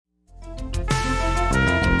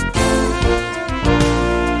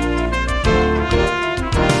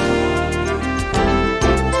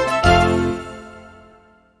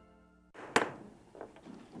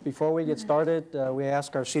Before we get started, we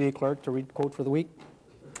ask our city clerk to read the quote for the week.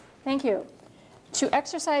 Thank you. To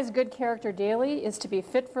exercise good character daily is to be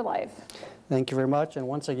fit for life. Thank you very much. And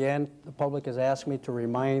once again, the public has asked me to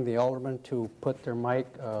remind the aldermen to put their mic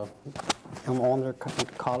on their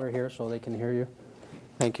collar here so they can hear you.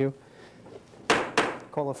 Thank you.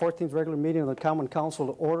 Call the 14th regular meeting of the Common Council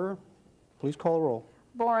to order. Please call the roll.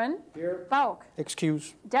 Boren. Here. Bauk.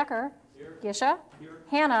 Excuse. Decker. Here. Gisha. Here.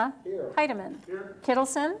 Hannah. Here. Heidemann. Here.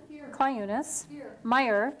 Kittleson. Here. Clayunas. Here.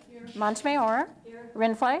 Meyer. Here. Montemayor. Here.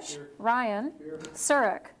 Rindfleisch. Here. Ryan. Here.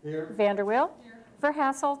 Surek. Here. Vanderweel. Here.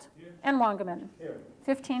 Verhasselt. Here. And Wangeman. Here.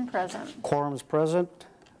 15 present. Quorum is present.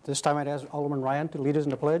 This time I'd ask Alderman Ryan to lead us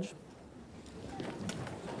in the pledge.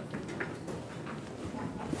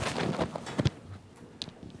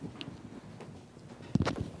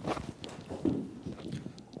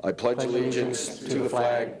 I pledge allegiance to the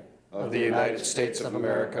flag of the United States of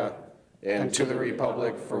America and to the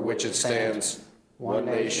republic for which it stands, one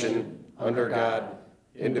nation, under God,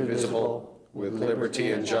 indivisible, with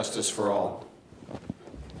liberty and justice for all.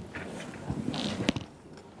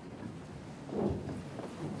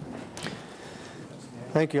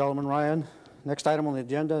 Thank you, Alderman Ryan. Next item on the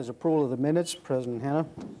agenda is approval of the minutes. President Hannah.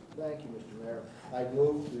 Thank you, Mr. Mayor. I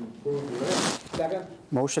move to approve the minutes. Second.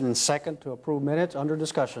 Motion and second to approve minutes. Under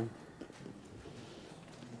discussion.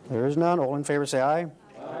 There is none. All in favor say aye.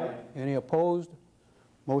 Aye. Any opposed?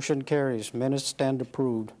 Motion carries. Minutes stand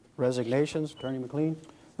approved. Resignations. Attorney McLean.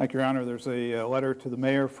 Thank you, Your Honor. There's a letter to the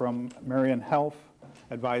mayor from Marion Health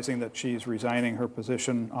advising that she's resigning her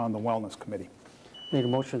position on the Wellness Committee. Need a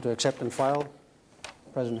motion to accept and file.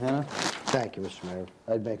 President Hannah. Thank you, Mr. Mayor.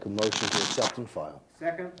 I'd make a motion to accept and file.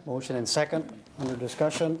 Second. Motion and second. Under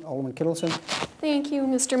discussion. Alderman Kittleson. Thank you,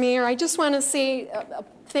 Mr. Mayor. I just want to say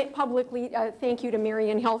publicly thank you to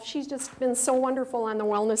Marion Health. She's just been so wonderful on the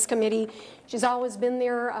Wellness Committee. She's always been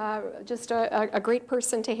there, just a great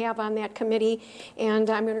person to have on that committee, and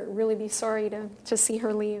I'm going to really be sorry to see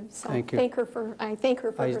her leave. So thank you. I thank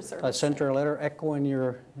her for her service. I sent her a letter echoing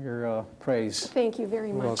your praise. Thank you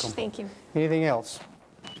very much. Welcome. Thank you. Anything else?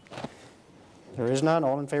 There is none.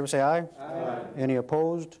 All in favor say aye. Aye. Any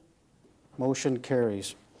opposed? Motion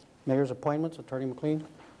carries. Mayor's appointments. Attorney McLean.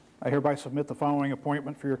 I hereby submit the following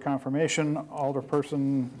appointment for your confirmation.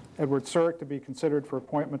 Alderperson Edward Surek to be considered for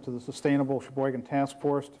appointment to the Sustainable Sheboygan Task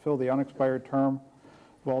Force to fill the unexpired term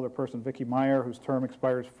of Alderperson Vicki Meyer, whose term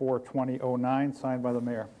expires 4/2009, signed by the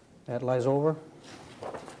mayor. That lies over.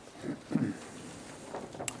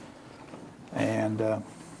 And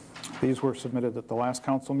these were submitted at the last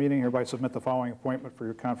council meeting. Hereby submit the following appointment for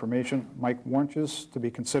your confirmation. Mike Warnches to be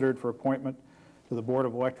considered for appointment to the Board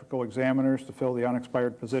of Electrical Examiners to fill the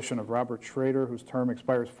unexpired position of Robert Schrader, whose term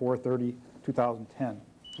expires 4/30/2010.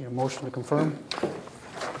 Need a motion to confirm?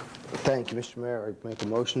 Thank you, Mr. Mayor. I make a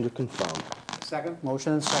motion to confirm. Second.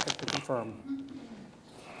 Motion and second to confirm.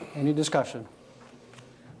 Any discussion?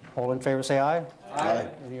 All in favor say aye. Aye.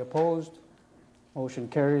 Any opposed? Motion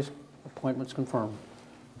carries. Appointments confirmed.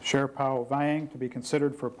 Sherpao Viang to be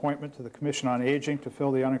considered for appointment to the Commission on Aging to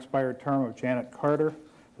fill the unexpired term of Janet Carter,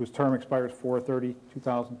 whose term expires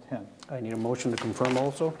 4/30/2010. I need a motion to confirm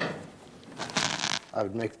also. I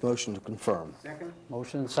would make the motion to confirm. Second.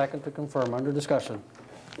 Motion and second to confirm. Under discussion.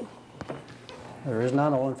 There is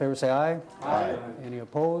none. All in favor say aye. Aye. Any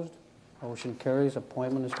opposed? Motion carries.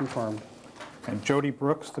 Appointment is confirmed. And Jody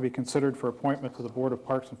Brooks to be considered for appointment to the Board of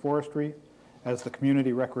Parks and Forestry as the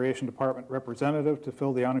Community Recreation Department representative to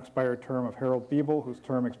fill the unexpired term of Harold Biebel, whose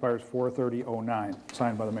term expires 4/30/09,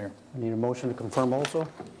 signed by the mayor. I need a motion to confirm also.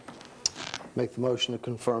 Make the motion to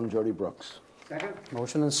confirm Jody Brooks. Second.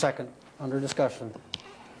 Motion and second. Under discussion.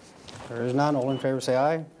 There is none. All in favor say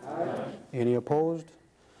aye. Aye. Any opposed?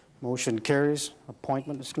 Motion carries.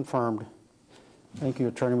 Appointment is confirmed. Thank you,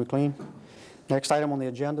 Attorney McLean. Next item on the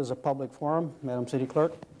agenda is a public forum. Madam City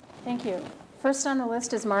Clerk. Thank you. First on the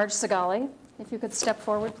list is Marge Segali. If you could step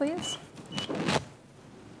forward, please.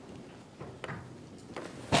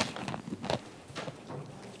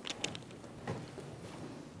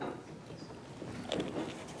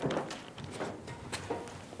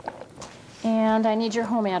 And I need your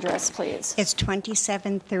home address, please. It's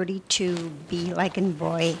 2732 like in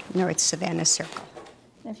Boy, North Savannah Circle.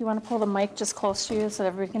 If you want to pull the mic just close to you so that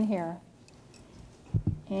everybody can hear.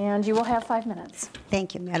 And you will have 5 minutes.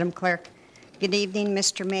 Thank you, Madam Clerk. Good evening,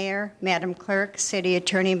 Mr. Mayor, Madam Clerk, City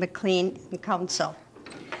Attorney McLean, and Council.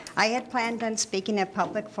 I had planned on speaking at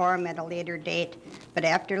public forum at a later date, but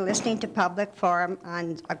after listening to public forum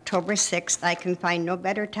on October 6th, I can find no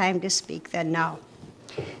better time to speak than now.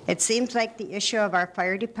 It seems like the issue of our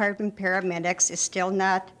fire department paramedics is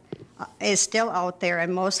still out there,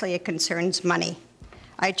 and mostly it concerns money.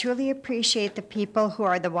 I truly appreciate the people who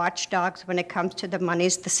are the watchdogs when it comes to the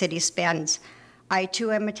monies the city spends. I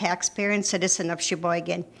too am a taxpayer and citizen of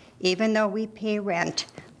Sheboygan. Even though we pay rent,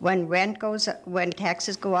 when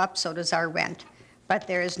taxes go up, so does our rent. But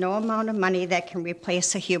there is no amount of money that can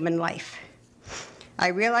replace a human life. I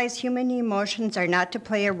realize human emotions are not to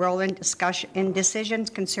play a role in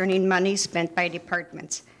decisions concerning money spent by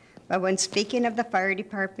departments. But when speaking of the fire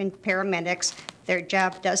department paramedics, their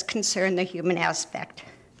job does concern the human aspect.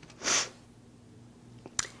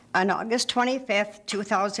 On August 25th,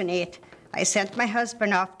 2008, I sent my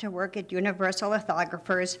husband off to work at Universal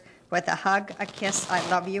Lithographers with a hug, a kiss, I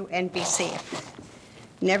love you, and be safe.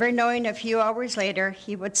 Never knowing a few hours later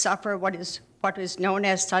he would suffer what is known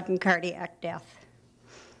as sudden cardiac death.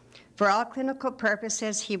 For all clinical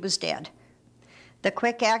purposes, he was dead. The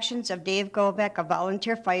quick actions of Dave Govek, a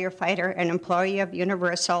volunteer firefighter and employee of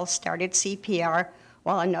Universal, started CPR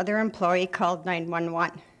while another employee called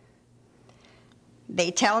 911. They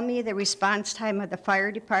tell me the response time of the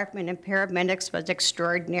fire department and paramedics was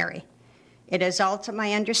extraordinary. It is also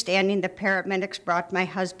my understanding the paramedics brought my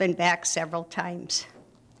husband back several times.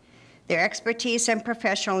 Their expertise and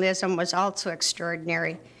professionalism was also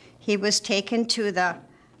extraordinary. He was taken to the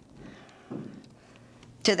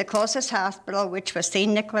closest hospital, which was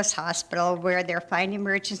St. Nicholas Hospital, where their fine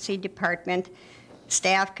emergency department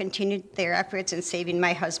staff continued their efforts in saving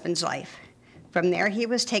my husband's life. From there, he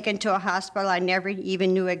was taken to a hospital I never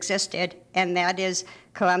even knew existed, and that is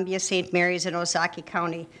Columbia St. Mary's in Ozaukee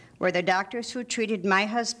County, where the doctors who treated my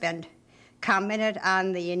husband commented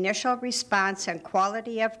on the initial response and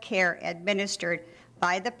quality of care administered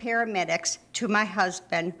by the paramedics to my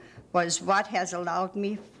husband was what has allowed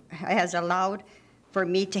for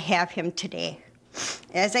me to have him today.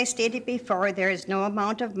 As I stated before, there is no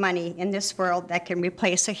amount of money in this world that can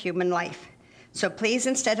replace a human life. So please,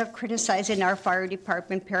 instead of criticizing our fire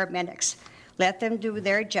department paramedics, let them do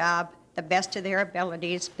their job the best of their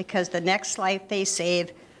abilities, because the next life they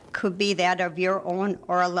save could be that of your own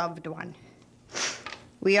or a loved one.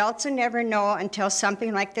 We also never know until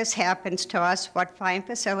something like this happens to us what fine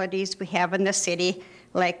facilities we have in the city,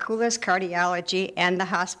 like Kula's Cardiology and the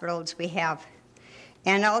hospitals we have.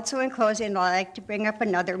 And also in closing, I'd like to bring up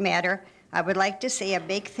another matter. I would like to say a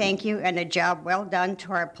big thank you and a job well done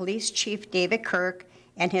to our Police Chief David Kirk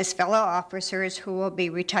and his fellow officers who will be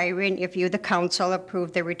retiring if you, the council,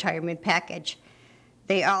 approve the retirement package.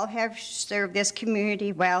 They all have served this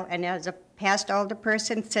community well, and as a past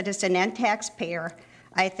alderperson, citizen, and taxpayer,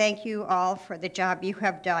 I thank you all for the job you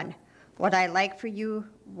have done. Would I like for you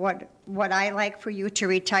to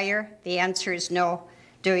retire? The answer is no.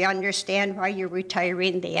 Do you understand why you're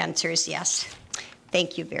retiring? The answer is yes.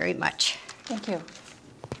 Thank you very much. Thank you.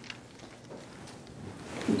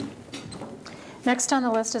 Next on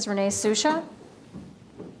the list is Renee Susha.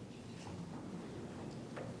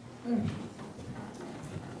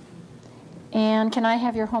 And can I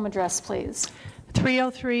have your home address, please?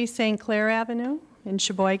 303 St. Clair Avenue in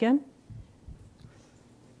Sheboygan.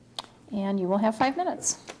 And you will have 5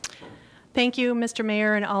 minutes. Thank you, Mr.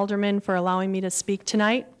 Mayor and Alderman, for allowing me to speak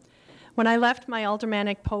tonight. When I left my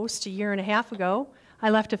aldermanic post a year and a half ago, I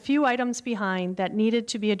left a few items behind that needed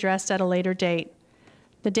to be addressed at a later date.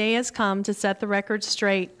 The day has come to set the record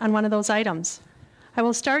straight on one of those items. I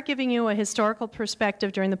will start giving you a historical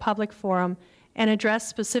perspective during the public forum and address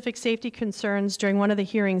specific safety concerns during one of the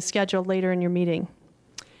hearings scheduled later in your meeting.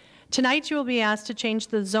 Tonight you will be asked to change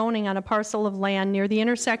the zoning on a parcel of land near the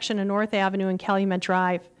intersection of North Avenue and Calumet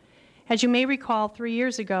Drive. As you may recall, 3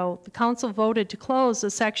 years ago, the council voted to close a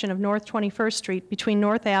section of North 21st Street between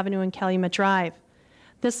North Avenue and Calumet Drive.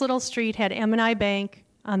 This little street had M&I Bank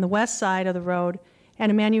on the west side of the road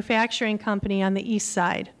and a manufacturing company on the east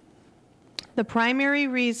side. The primary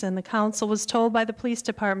reason the council was told by the police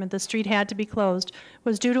department the street had to be closed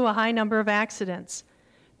was due to a high number of accidents.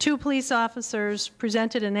 2 police officers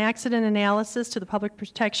presented an accident analysis to the Public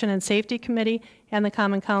Protection and Safety Committee and the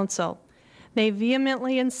Common Council. They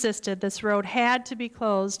vehemently insisted this road had to be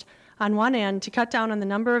closed on one end to cut down on the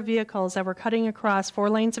number of vehicles that were cutting across 4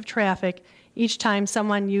 lanes of traffic each time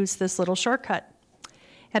someone used this little shortcut.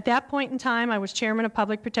 At that point in time, I was chairman of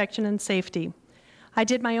Public Protection and Safety. I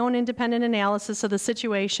did my own independent analysis of the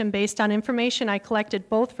situation based on information I collected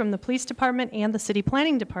both from the police department and the city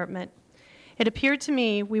planning department. It appeared to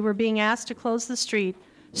me we were being asked to close the street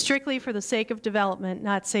strictly for the sake of development,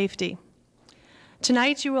 not safety.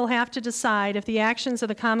 Tonight you will have to decide if the actions of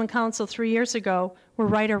the Common Council 3 years ago were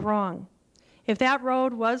right or wrong. If that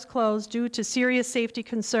road was closed due to serious safety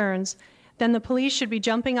concerns, then the police should be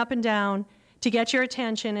jumping up and down, to get your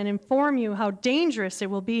attention and inform you how dangerous it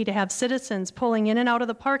will be to have citizens pulling in and out of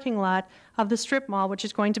the parking lot of the strip mall, which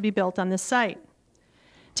is going to be built on this site.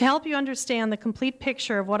 To help you understand the complete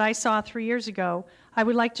picture of what I saw 3 years ago, I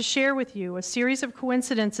would like to share with you a series of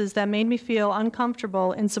coincidences that made me feel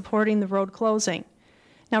uncomfortable in supporting the road closing.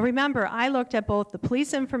 Now remember, I looked at both the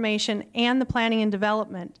police information and the planning and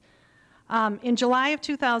development. In July of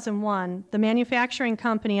 2001, the manufacturing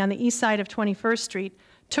company on the east side of 21st Street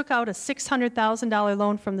took out a $600,000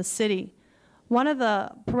 loan from the city. One of the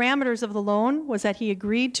parameters of the loan was that he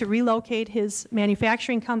agreed to relocate his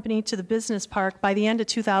manufacturing company to the business park by the end of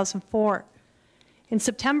 2004. In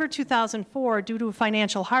September 2004, due to a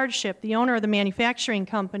financial hardship, the owner of the manufacturing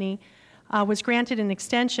company was granted an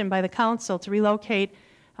extension by the council to relocate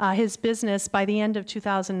his business by the end of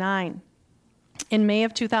 2009. In May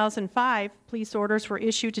of 2005, police orders were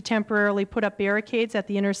issued to temporarily put up barricades at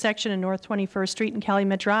the intersection of North 21st Street and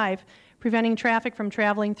Calumet Drive, preventing traffic from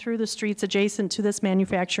traveling through the streets adjacent to this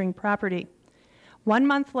manufacturing property. 1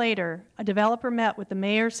 month later, a developer met with the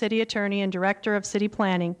mayor, city attorney, and director of city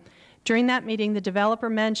planning. During that meeting, the developer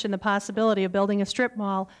mentioned the possibility of building a strip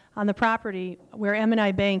mall on the property where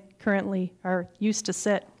M&I Bank currently used to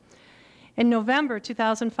sit. In November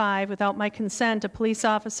 2005, without my consent, a police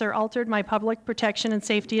officer altered my public protection and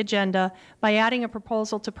safety agenda by adding a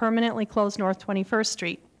proposal to permanently close North 21st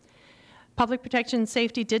Street. Public protection and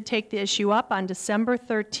safety did take the issue up on December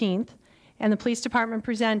 13th, and the police department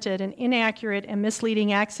presented an inaccurate and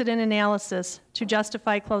misleading accident analysis to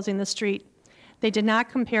justify closing the street. They did not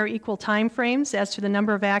compare equal time frames as to the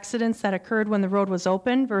number of accidents that occurred when the road was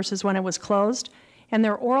open versus when it was closed, and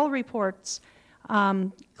their oral reports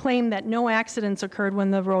claimed that no accidents occurred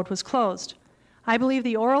when the road was closed. I believe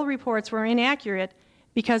the oral reports were inaccurate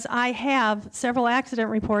because I have several accident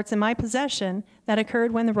reports in my possession that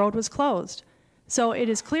occurred when the road was closed. So it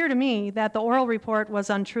is clear to me that the oral report was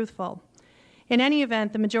untruthful. In any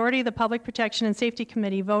event, the majority of the Public Protection and Safety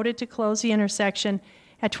Committee voted to close the intersection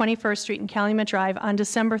at 21st Street and Calumet Drive on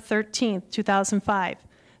December 13th, 2005.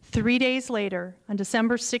 3 days later, on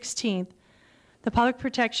December 16th,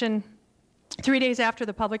 3 days after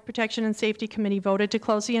the Public Protection and Safety Committee voted to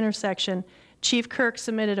close the intersection, Chief Kirk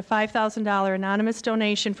submitted a $5,000 anonymous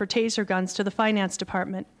donation for taser guns to the Finance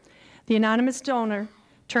Department. The anonymous donor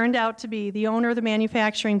turned out to be the owner of the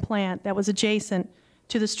manufacturing plant that was adjacent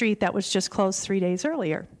to the street that was just closed 3 days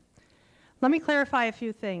earlier. Let me clarify a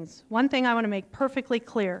few things. One thing I want to make perfectly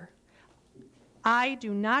clear. I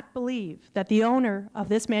do not believe that the owner of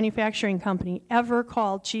this manufacturing company ever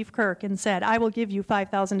called Chief Kirk and said, I will give you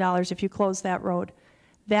 $5,000 if you close that road.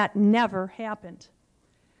 That never happened.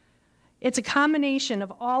 It's a combination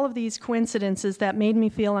of all of these coincidences that made me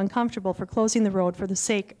feel uncomfortable for closing the road for the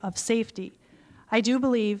sake of safety. I do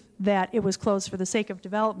believe that it was closed for the sake of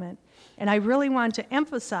development, and I really want to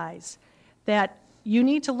emphasize that you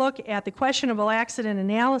need to look at the questionable accident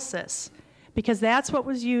analysis, because that's what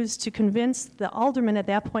was used to convince the alderman at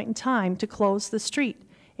that point in time to close the street.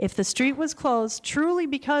 If the street was closed truly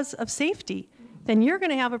because of safety, then you're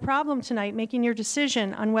going to have a problem tonight making your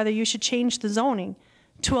decision on whether you should change the zoning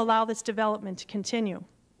to allow this development to continue.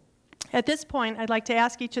 At this point, I'd like to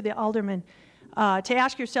ask each of the aldermen to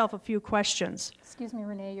ask yourself a few questions. Excuse me,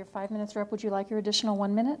 Renee, your 5 minutes are up. Would you like your additional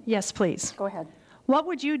 1 minute? Yes, please. Go ahead. What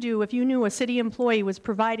would you do if you knew a city employee was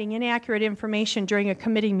providing inaccurate information during a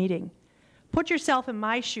committee meeting? Put yourself in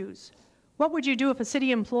my shoes. What would you do if a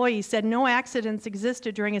city employee said no accidents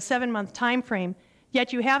existed during a 7-month time frame,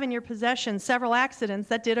 yet you have in your possession several accidents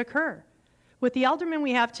that did occur? With the aldermen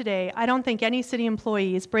we have today, I don't think any city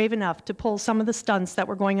employee is brave enough to pull some of the stunts that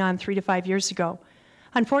were going on 3 to 5 years ago.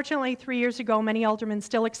 Unfortunately, 3 years ago, many aldermen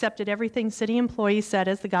still accepted everything city employees said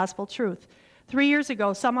as the gospel truth. 3 years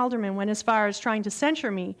ago, some aldermen went as far as trying to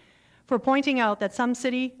censure me for pointing out that some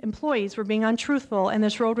city employees were being untruthful and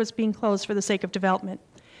this road was being closed for the sake of development.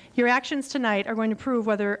 Your actions tonight are going to prove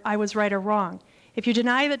whether I was right or wrong. If you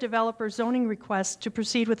deny the developer's zoning request to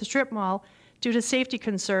proceed with the strip mall due to safety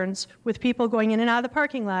concerns with people going in and out of the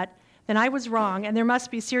parking lot, then I was wrong, and there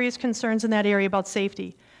must be serious concerns in that area about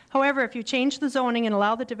safety. However, if you change the zoning and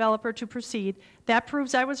allow the developer to proceed, that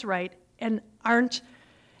proves I was right and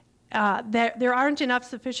there aren't enough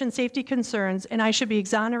sufficient safety concerns, and I should be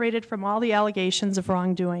exonerated from all the allegations of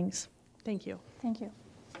wrongdoings. Thank you. Thank you.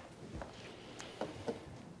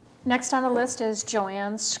 Next on the list is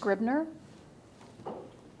Joanne Scribner.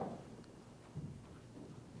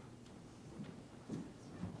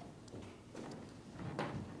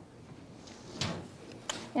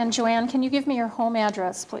 And Joanne, can you give me your home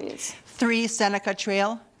address, please? 3 Seneca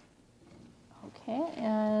Trail. Okay,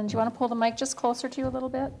 and do you want to pull the mic just closer to you a little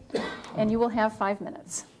bit? And you will have 5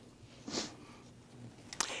 minutes.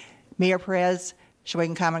 Mayor Perez,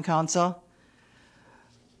 Sheboygan Common Council.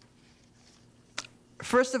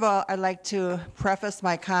 First of all, I'd like to preface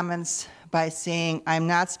my comments by saying I'm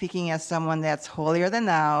not speaking as someone that's holier than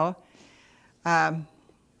thou,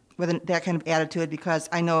 with that kind of attitude, because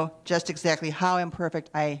I know just exactly how imperfect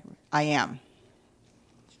I am.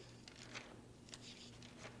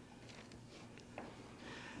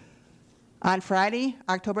 On Friday,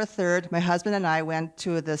 October 3rd, my husband and I went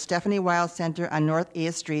to the Stephanie Weil Center on North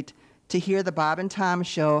 8th Street to hear the Bob and Tom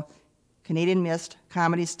Show Canadian Mist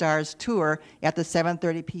Comedy Stars Tour at the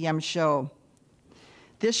 7:30 p.m. show.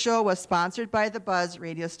 This show was sponsored by the Buzz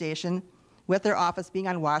radio station, with their office being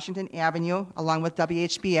on Washington Avenue, along with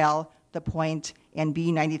WHBL, The Point, and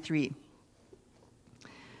B93.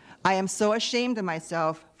 I am so ashamed of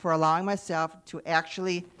myself for allowing myself to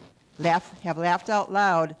actually have laughed out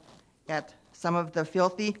loud at some of the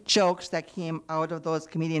filthy jokes that came out of those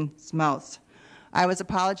comedians' mouths. I was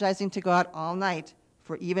apologizing to God all night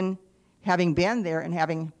for even having been there and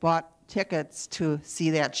having bought tickets to see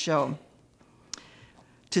that show,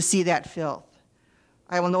 to see that filth.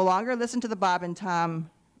 I will no longer listen to the Bob and Tom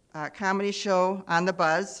comedy show on the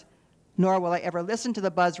Buzz, nor will I ever listen to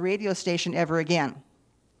the Buzz radio station ever again.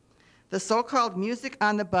 The so-called music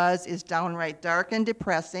on the Buzz is downright dark and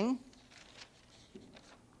depressing.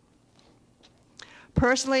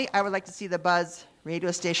 Personally, I would like to see the Buzz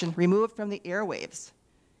radio station removed from the airwaves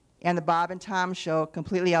and the Bob and Tom show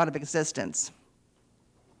completely out of existence.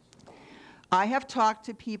 I have talked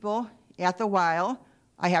to people at the Weil.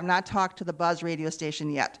 I have not talked to the Buzz radio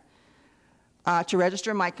station yet to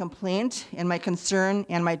register my complaint and my concern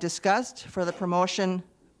and my disgust for the promotion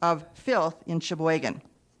of filth in Sheboygan.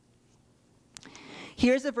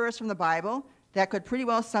 Here's a verse from the Bible that could pretty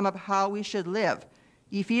well sum up how we should live.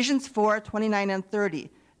 Ephesians 4:29 and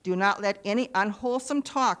 30. Do not let any unwholesome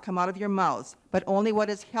talk come out of your mouths, but only what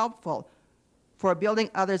is helpful for building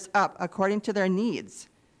others up according to their needs,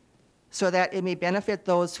 so that it may benefit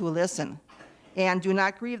those who listen. And do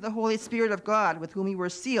not grieve the Holy Spirit of God, with whom you were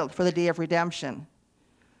sealed for the day of redemption.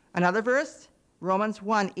 Another verse, Romans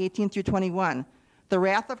 1:18 through 21. The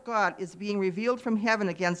wrath of God is being revealed from heaven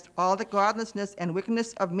against all the godlessness and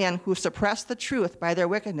wickedness of men who suppress the truth by their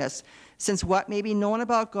wickedness, since what may be known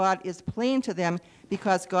about God is plain to them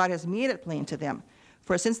because God has made it plain to them.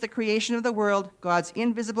 For since the creation of the world, God's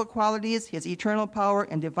invisible qualities, his eternal power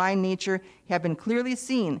and divine nature have been clearly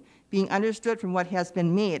seen, being understood from what has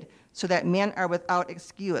been made, so that men are without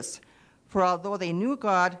excuse. For although they knew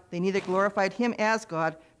God, they neither glorified him as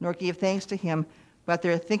God nor gave thanks to him, but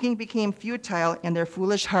their thinking became futile and their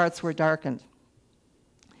foolish hearts were darkened.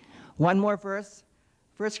 One more verse,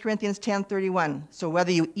 1 Corinthians 10:31. So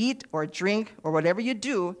whether you eat or drink or whatever you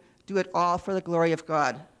do, do it all for the glory of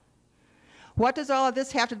God. What does all of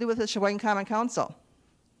this have to do with the Sheboygan Common Council?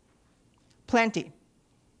 Plenty.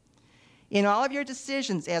 In all of your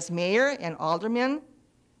decisions as mayor and alderman,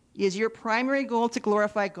 is your primary goal to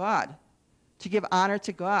glorify God, to give honor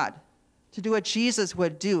to God, to do what Jesus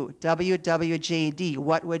would do? WWJD,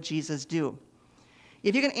 what would Jesus do?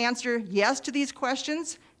 If you can answer yes to these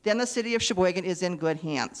questions, then the city of Sheboygan is in good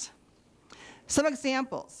hands. Some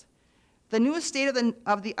examples. The new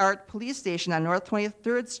state-of-the-art police station on North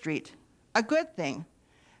 23rd Street, a good thing.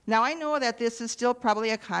 Now, I know that this is still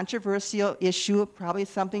probably a controversial issue, probably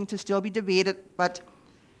something to still be debated, but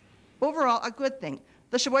overall, a good thing.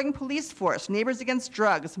 The Sheboygan Police Force, Neighbors Against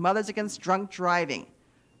Drugs, Mothers Against Drunk Driving,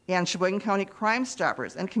 and Sheboygan County Crime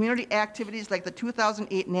Stoppers, and community activities like the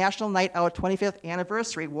 2008 National Night Out 25th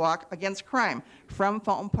Anniversary Walk Against Crime from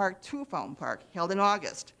Fountain Park to Fountain Park, held in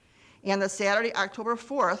August, and the Saturday, October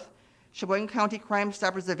 4th, Sheboygan County Crime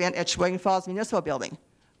Stoppers event at Sheboygan Falls Municipal Building.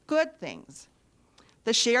 Good things.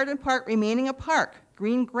 The Sheridan Park remaining a park,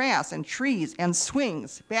 green grass and trees and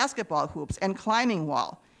swings, basketball hoops and climbing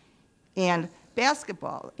wall, and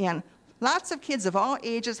basketball, and lots of kids of all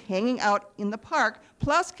ages hanging out in the park,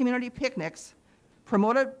 plus community picnics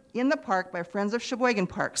promoted in the park by Friends of Sheboygan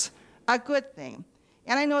Parks. A good thing.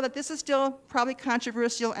 And I know that this is still probably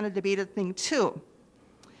controversial and a debated thing too.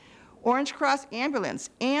 Orange Cross Ambulance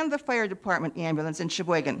and the Fire Department Ambulance in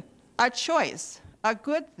Sheboygan. A choice. A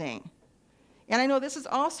good thing. And I know this is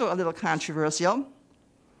also a little controversial.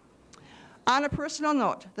 On a personal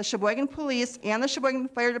note, the Sheboygan Police and the Sheboygan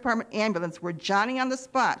Fire Department Ambulance were Johnny on the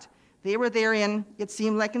spot. They were there in, it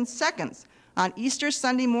seemed like in seconds, on Easter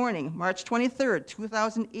Sunday morning, March 23rd,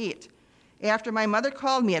 2008, after my mother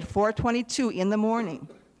called me at 4:22 in the morning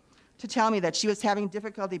to tell me that she was having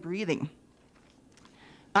difficulty breathing.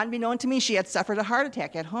 Unbeknown to me, she had suffered a heart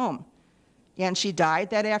attack at home, and she died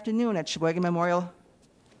that afternoon at Sheboygan Memorial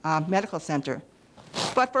Medical Center.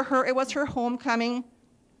 But for her, it was her homecoming,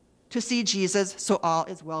 to see Jesus, so all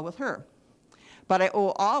is well with her. But I owe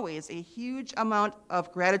always a huge amount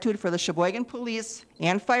of gratitude for the Sheboygan Police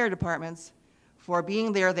and Fire Departments for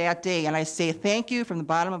being there that day, and I say thank you from the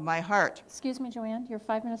bottom of my heart. Excuse me, Joanne, your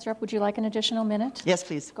 5 minutes are up. Would you like an additional minute? Yes,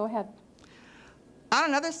 please. Go ahead. On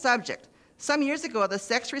another subject, some years ago, the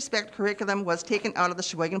sex respect curriculum was taken out of the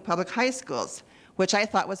Sheboygan Public High Schools, which I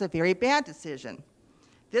thought was a very bad decision.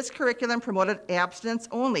 This curriculum promoted abstinence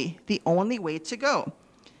only, the only way to go.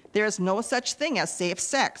 There is no such thing as safe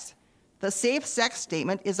sex. The safe sex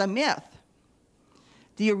statement is a myth.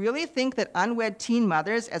 Do you really think that unwed teen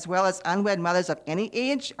mothers, as well as unwed mothers of any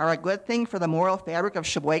age, are a good thing for the moral fabric of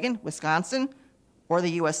Sheboygan, Wisconsin, or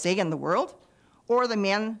the USA and the world? Or the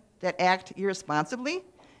men that act irresponsibly?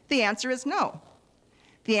 The answer is no.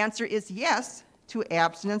 The answer is yes to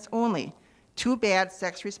abstinence only. Too bad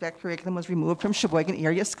sex respect curriculum was removed from Sheboygan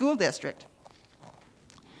Area School District.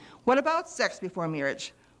 What about sex before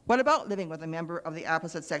marriage? What about living with a member of the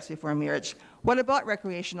opposite sex before marriage? What about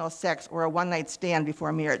recreational sex or a one-night stand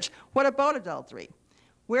before marriage? What about adultery?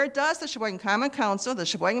 Where does the Sheboygan Common Council, the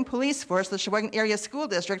Sheboygan Police Force, the Sheboygan Area School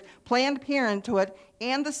District, Planned Parenthood,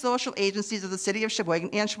 and the social agencies of the City of Sheboygan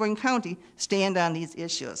and Sheboygan County stand on these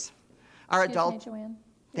issues? Our adult. Excuse me, Joanne.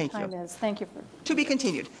 Thank Your you. time is. Thank you. To be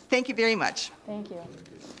continued. Thank you very much. Thank you.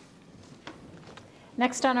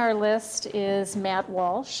 Next on our list is Matt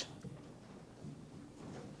Walsh.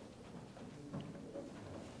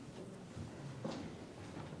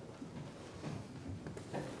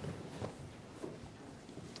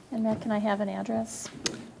 And Matt, can I have an address?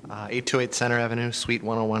 828 Center Avenue, Suite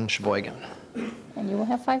 101, Sheboygan. And you will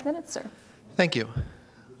have 5 minutes, sir. Thank you.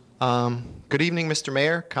 Good evening, Mr.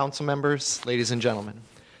 Mayor, council members, ladies and gentlemen.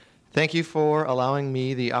 Thank you for allowing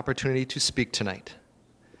me the opportunity to speak tonight.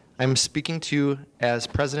 I'm speaking to you as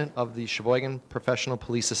president of the Sheboygan Professional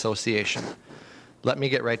Police Association. Let me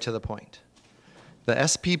get right to the point. The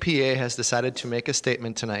SPPA has decided to make a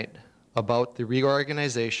statement tonight about the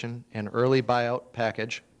reorganization and early buyout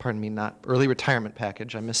package, pardon me, not early retirement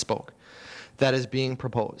package, I misspoke, that is being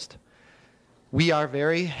proposed. We are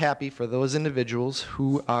very happy for those individuals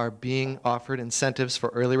who are being offered incentives for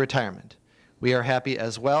early retirement. We are happy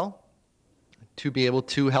as well to be able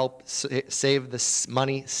to help save the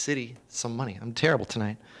city some money. I'm terrible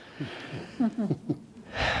tonight.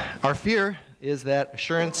 Our fear is that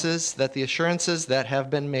the assurances that have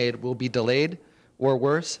been made will be delayed or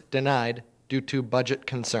worse, denied due to budget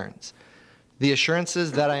concerns. The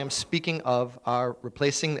assurances that I am speaking of are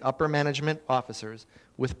replacing the upper management officers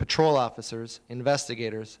with patrol officers,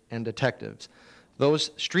 investigators, and detectives.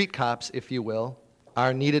 Those street cops, if you will,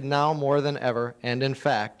 are needed now more than ever, and in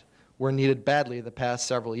fact, were needed badly the past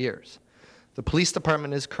several years. The police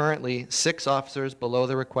department is currently 6 officers below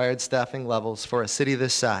the required staffing levels for a city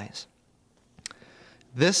this size.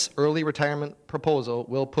 This early retirement proposal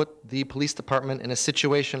will put the police department in a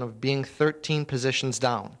situation of being 13 positions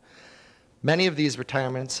down. Many of these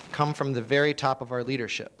retirements come from the very top of our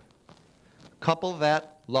leadership. Couple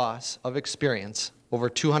that loss of experience over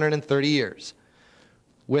 230 years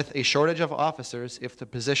with a shortage of officers. If the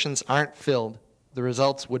positions aren't filled, the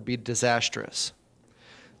results would be disastrous.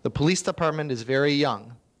 The police department is very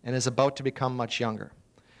young and is about to become much younger.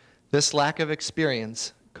 This lack of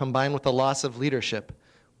experience, combined with the loss of leadership,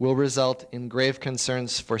 will result in grave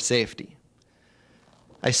concerns for safety.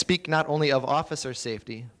 I speak not only of officer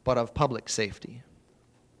safety, but of public safety.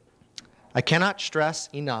 I cannot stress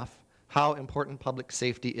enough how important public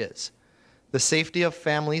safety is. The safety of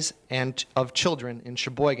families and of children in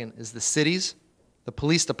Sheboygan is the city's, the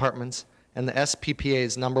police department's, and the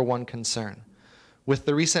SPPA's #1 concern. With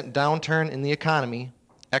the recent downturn in the economy,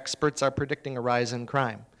 experts are predicting a rise in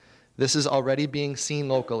crime. This is already being seen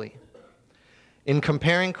locally. In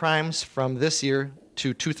comparing crimes from this year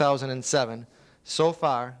to 2007, so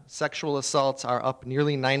far, sexual assaults are up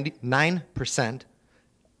nearly 9%,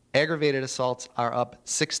 aggravated assaults are up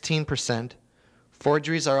 16%,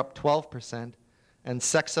 forgeries are up 12%, and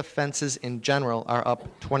sex offenses in general are up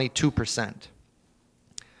 22%.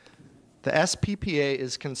 The SPPA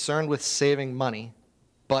is concerned with saving money,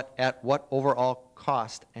 but at what overall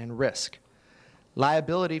cost and risk?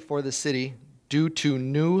 Liability for the city due to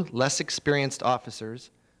new, less experienced officers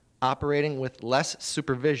operating with less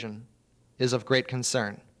supervision is of great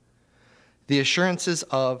concern. The assurances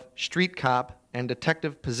of street cop and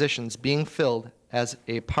detective positions being filled as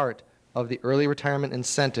a part of the early retirement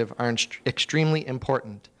incentive are extremely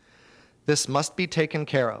important. This must be taken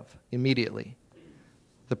care of immediately.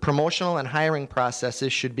 The promotional and hiring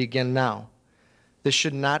processes should begin now. This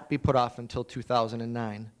should not be put off until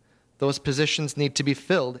 2009. Those positions need to be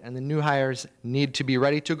filled, and the new hires need to be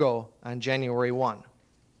ready to go on January 1.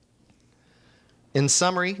 In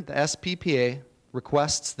summary, the SPPA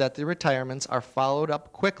requests that the retirements are followed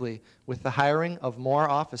up quickly with the hiring of more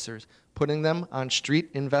officers, putting them on street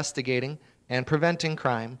investigating and preventing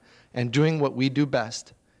crime, and doing what we do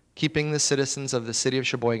best, keeping the citizens of the city of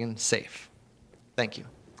Sheboygan safe. Thank you.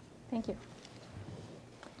 Thank you.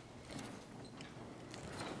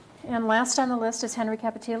 And last on the list is Henry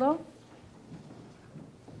Capitillo.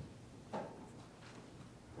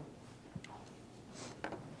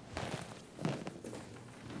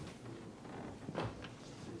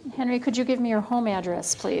 Henry, could you give me your home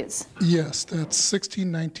address, please? Yes, that's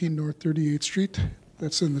 1619 North 38th Street.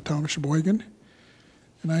 That's in the town of Sheboygan.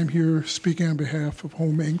 And I'm here speaking on behalf of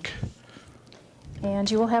Home Inc. And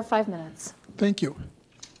you will have 5 minutes. Thank you.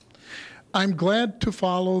 I'm glad to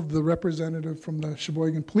follow the representative from the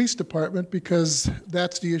Sheboygan Police Department because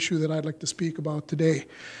that's the issue that I'd like to speak about today.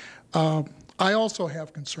 I also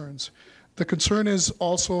have concerns. The concern is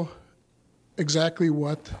also exactly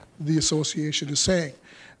what the association is saying,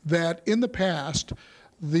 that in the past,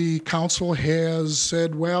 the council has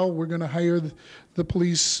said, well, we're going to hire the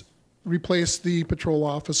police, replace the patrol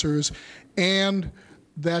officers, and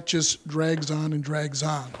that just drags on and drags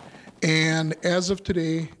on. And as of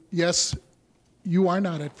today, yes, you are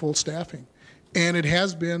not at full staffing. And it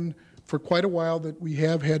has been for quite a while that we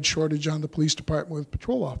have had shortage on the police department with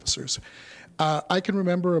patrol officers. I can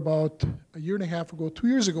remember about a year and a half ago, 2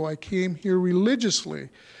 years ago, I came here religiously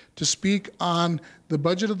to speak on the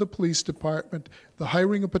budget of the police department, the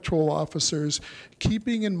hiring of patrol officers,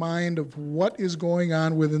 keeping in mind of what is going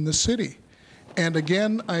on within the city. And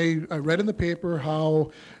again, I read in the paper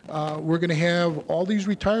how we're going to have all these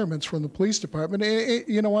retirements from the police department.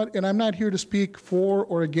 You know what? And I'm not here to speak for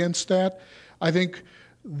or against that. I think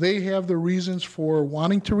they have the reasons for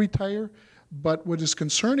wanting to retire. But what is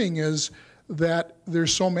concerning is that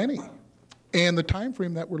there's so many, and the time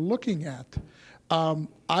frame that we're looking at.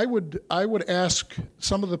 I would ask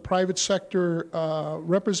some of the private sector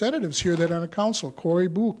representatives here that are on the council, Corey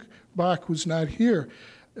Bach, who's not here,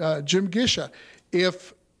 Jim Gisha,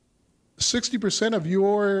 if 60% of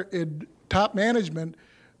your top management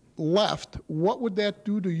left, what would that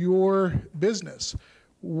do to your business?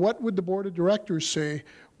 What would the board of directors say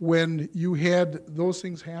when you had those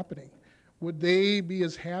things happening? Would they be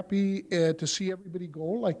as happy to see everybody go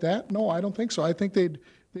like that? No, I don't think so. I think they'd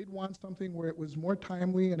want something where it was more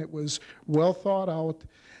timely and it was well thought out.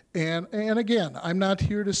 And again, I'm not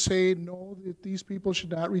here to say no, that these people should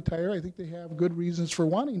not retire. I think they have good reasons for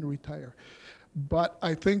wanting to retire. But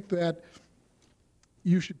I think that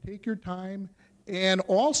you should take your time. And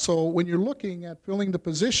also, when you're looking at filling the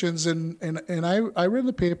positions, and I read in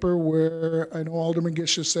the paper where I know Alderman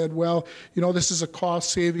Gisha said, well, you know, this is a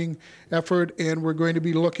cost-saving effort, and we're going to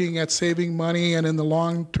be looking at saving money, and in the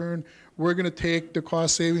long term, we're going to take the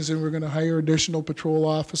cost savings and we're going to hire additional patrol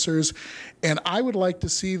officers. And I would like to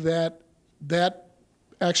see that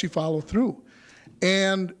actually follow through.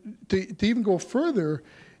 And to even go further,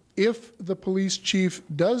 if the police chief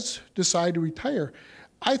does decide to retire,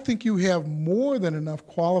 I think you have more than enough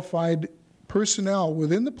qualified personnel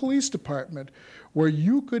within the police department where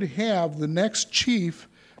you could have the next chief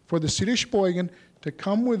for the city of Sheboygan to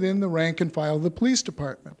come within the rank and file of the police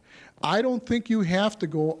department. I don't think you have to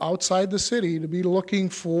go outside the city to be looking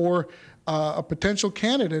for a potential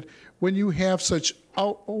candidate when you have such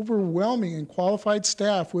overwhelming and qualified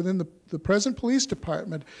staff within the present police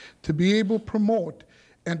department to be able to promote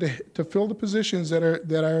and to fill the positions that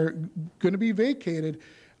are going to be vacated.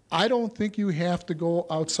 I don't think you have to go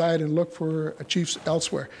outside and look for a chief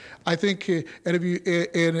elsewhere. I think, and if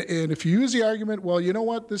you use the argument, well, you know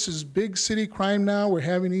what, this is big city crime now, we're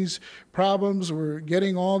having these problems, we're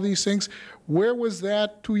getting all these things. Where was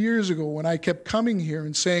that 2 years ago when I kept coming here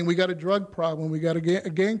and saying we got a drug problem, we got a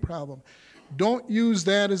gang problem? Don't use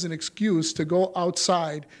that as an excuse to go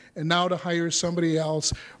outside and now to hire somebody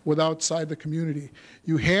else with outside the community.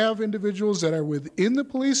 You have individuals that are within the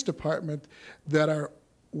police department that are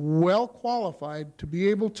well qualified to be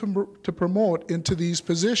able to promote into these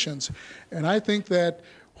positions. And I think that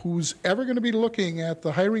who's ever going to be looking at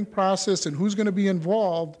the hiring process and who's going to be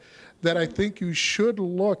involved, that I think you should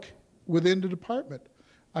look within the department.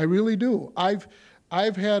 I really do. I've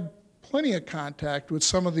had plenty of contact with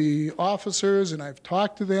some of the officers, and I've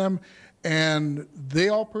talked to them, and they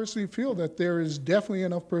all personally feel that there is definitely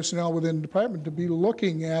enough personnel within the department to be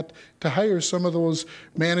looking at to hire some of those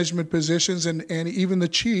management positions and even the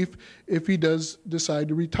chief if he does decide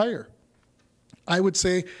to retire. I would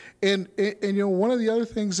say, and you know, one of the other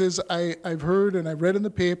things is I've heard and I've read in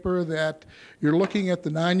the paper that you're looking at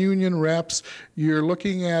the non-union reps, you're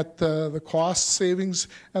looking at the cost savings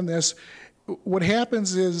on this. what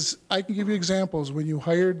happens is, I can give you examples. When you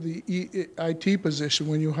hired the IT position,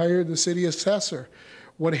 when you hired the city assessor,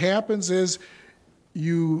 what happens is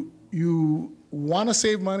you want to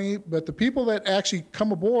save money, but the people that actually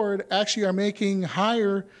come aboard actually are making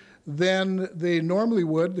higher than they normally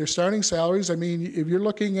would. Their starting salaries, I mean, if you're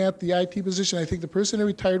looking at the IT position, I think the person that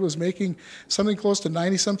retired was making something close to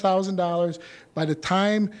 $90-some thousand. By the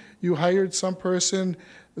time you hired some person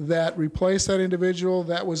that replaced that individual,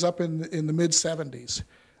 that was up in the mid-70s.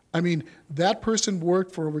 I mean, that person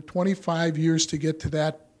worked for over 25 years to get to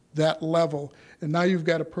that level, and now you've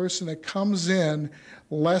got a person that comes in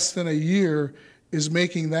less than a year is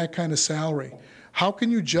making that kind of salary. How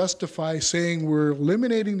can you justify saying we're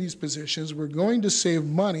eliminating these positions, we're going to save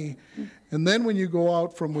money, and then when you go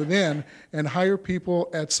out from within and hire people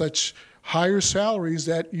at such higher salaries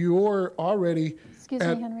that you're already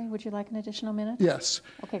Excuse me, Henry, would you like an additional minute? Yes.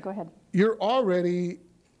 Okay, go ahead. You're already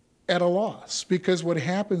at a loss, because what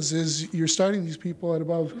happens is you're starting these people at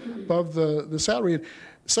above the salary. And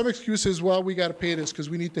some excuse is, well, we got to pay this because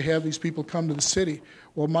we need to have these people come to the city.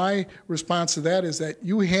 Well, my response to that is that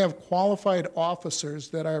you have qualified officers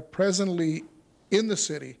that are presently in the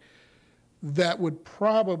city that would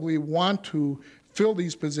probably want to fill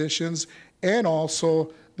these positions, and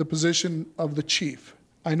also the position of the chief.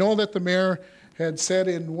 I know that the mayor had said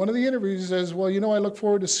in one of the interviews, he says, well, you know, I look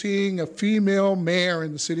forward to seeing a female mayor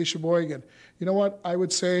in the city of Sheboygan. You know what? I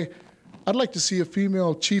would say I'd like to see a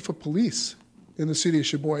female chief of police in the city of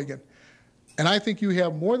Sheboygan. And I think you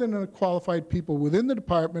have more than enough qualified people within the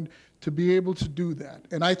department to be able to do that.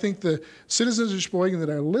 And I think the citizens of Sheboygan that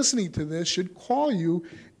are listening to this should call you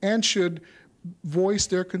and should voice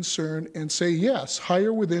their concern and say, yes,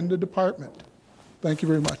 hire within the department. Thank you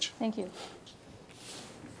very much. Thank you.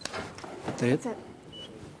 That's it.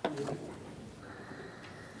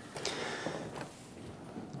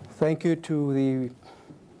 Thank you to the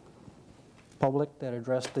public that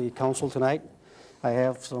addressed the council tonight. I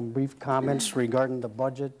have some brief comments regarding the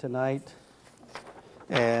budget tonight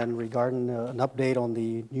and regarding an update on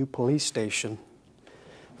the new police station.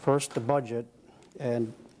 First, the budget,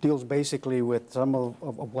 and deals basically with some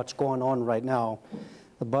of what's going on right now.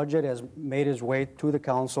 The budget has made its way to the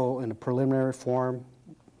council in a preliminary form,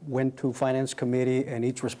 went to Finance Committee and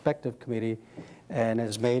each respective committee, and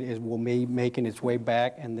will be making its way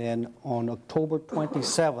back. And then on October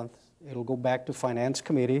 27th, it'll go back to Finance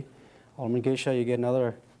Committee. Alderman Gisha, you get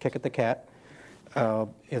another kick at the cat.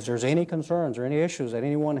 If there's any concerns or any issues that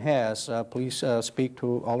anyone has, please speak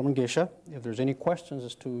to Alderman Gisha. If there's any questions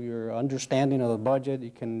as to your understanding of the budget,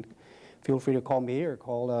 you can feel free to call me or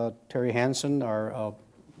call Terry Hansen, our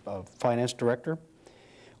finance director.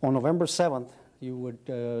 On November 7th, we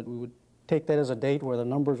would take that as a date where the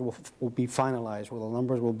numbers will be finalized, where the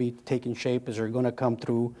numbers will be taking shape as they're going to come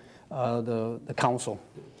through the council.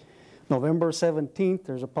 November 17th,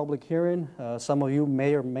 there's a public hearing. Some of you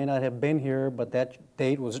may or may not have been here, but that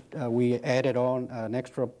date was, we added on an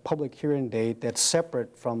extra public hearing date that's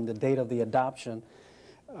separate from the date of the adoption.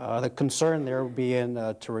 The concern there being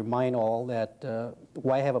to remind all that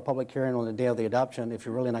why have a public hearing on the day of the adoption if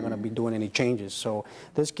you're really not going to be doing any changes? So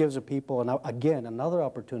this gives the people, again, another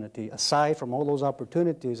opportunity, aside from all those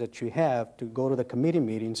opportunities that you have to go to the committee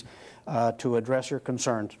meetings to address your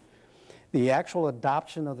concerns. The actual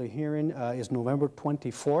adoption of the hearing is November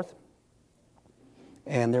 24th,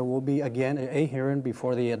 and there will be, again, a hearing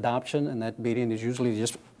before the adoption, and that meeting is usually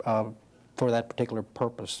just for that particular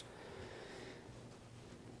purpose.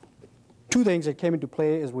 Two things that came into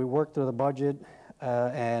play as we worked through the budget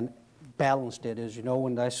and balanced it. As you know,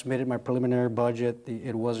 when I submitted my preliminary budget,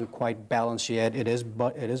 it wasn't quite balanced yet. It is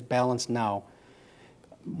balanced now.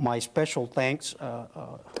 My special thanks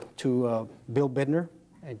to Bill Bidner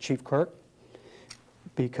and Chief Kirk,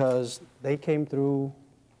 because they came through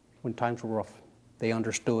when times were rough. They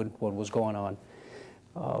understood what was going on.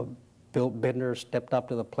 Bill Bidner stepped up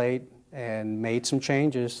to the plate and made some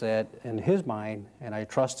changes that, in his mind, and I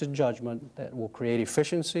trust his judgment, that will create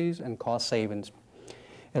efficiencies and cost savings.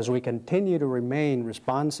 As we continue to remain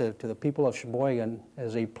responsive to the people of Sheboygan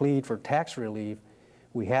as they plead for tax relief,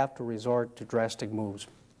 we have to resort to drastic moves.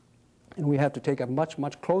 And we have to take a much,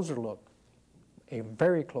 much closer look, a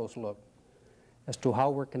very close look, as to how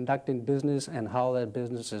we're conducting business and how that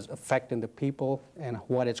business is affecting the people and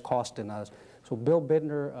what it's costing us. So Bill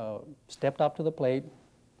Bidner stepped up to the plate,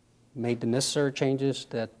 made the necessary changes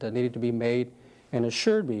that needed to be made, and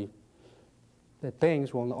assured me that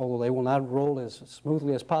things, although they will not roll as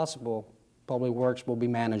smoothly as possible, Public Works will be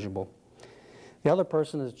manageable. The other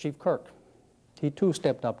person is Chief Kirk. He too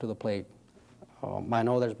stepped up to the plate. I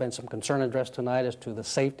know there's been some concern addressed tonight as to the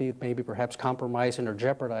safety, maybe perhaps compromising or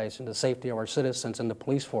jeopardizing the safety of our citizens and the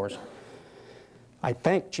police force. I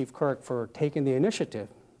thank Chief Kirk for taking the initiative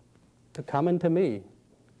to come into me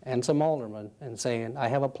and some aldermen and saying, I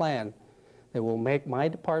have a plan that will make my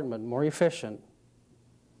department more efficient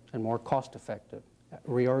and more cost-effective.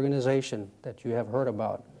 Reorganization that you have heard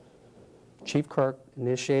about. Chief Kirk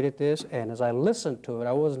initiated this, and as I listened to it,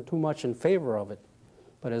 I wasn't too much in favor of it.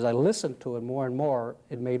 But as I listened to it more and more,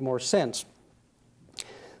 it made more sense.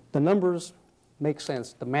 The numbers make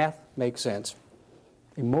sense. The math makes sense.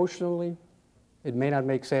 Emotionally, it may not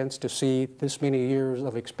make sense to see this many years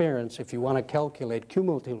of experience. If you want to calculate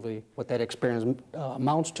cumulatively what that experience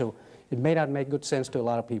amounts to, it may not make good sense to a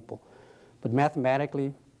lot of people. But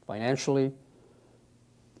mathematically, financially,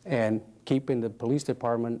 and keeping the police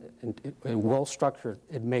department well-structured,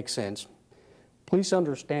 it makes sense. Please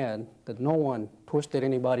understand that no one twisted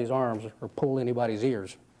anybody's arms or pulled anybody's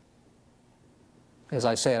ears. As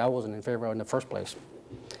I said, I wasn't in favor of it in the first place.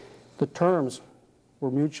 The terms were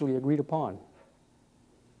mutually agreed upon.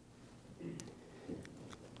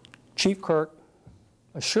 Chief Kirk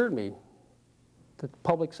assured me that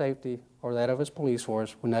public safety or that of his police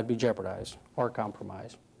force would not be jeopardized or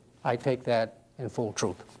compromised. I take that in full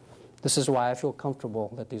truth. This is why I feel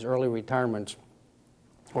comfortable that these early retirements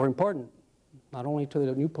are important, not only to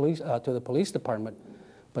the new police, to the police department,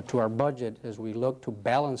 but to our budget as we look to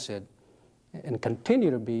balance it and continue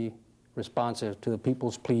to be responsive to the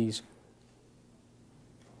people's pleas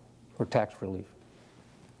for tax relief.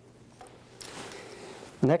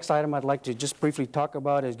 The next item I'd like to just briefly talk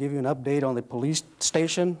about is give you an update on the police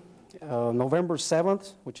station. November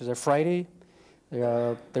 7th, which is a Friday,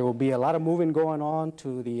 there will be a lot of moving going on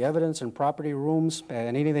to the evidence and property rooms,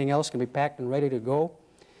 and anything else can be packed and ready to go.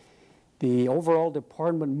 The overall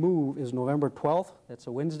department move is November 12th. That's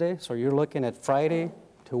a Wednesday, so you're looking at Friday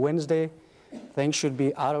to Wednesday. Things should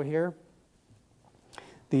be out of here.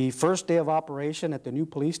 The first day of operation at the new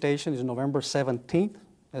police station is November 17th.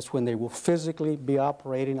 That's when they will physically be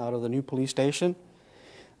operating out of the new police station.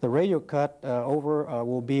 The radio cut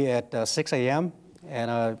will be at 6 a.m.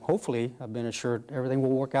 and hopefully, I've been assured everything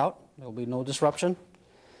will work out. There will be no disruption.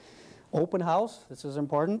 Open house, this is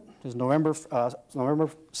important, is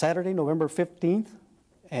Saturday, November 15th,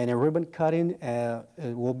 and a ribbon cutting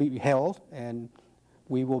will be held, and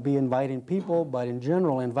we will be inviting people, but in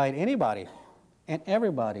general, invite anybody and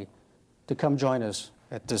everybody to come join us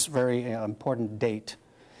at this very important date.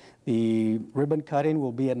 The ribbon cutting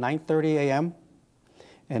will be at 9:30 a.m.,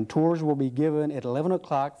 and tours will be given at 11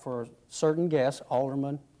 o'clock for certain guests,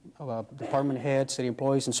 aldermen, department heads, city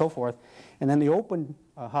employees, and so forth. And then the open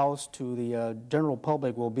house to the general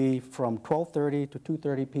public will be from 12:30 to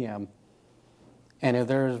 2:30 p.m. And if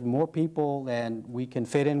there's more people than we can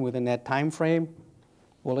fit in within that time frame,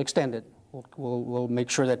 we'll extend it. We'll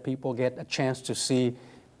make sure that people get a chance to see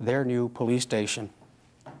their new police station.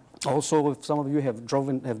 Also, if some of you have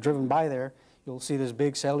driven by there, you'll see this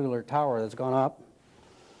big cellular tower that's gone up.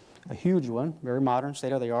 A huge one, very modern,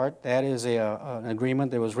 state-of-the-art. That is an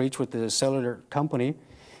agreement that was reached with the cellular company,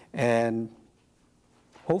 and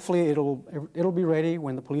hopefully it'll be ready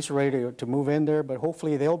when the police are ready to move in there, but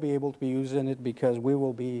hopefully they'll be able to be using it because we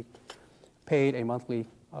will be paid a monthly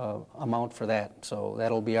amount for that. So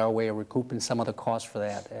that'll be our way of recouping some of the costs for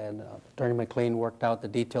that. And Attorney McLean worked out the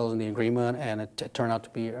details in the agreement, and it turned out to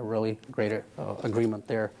be a really great agreement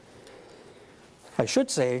there. I should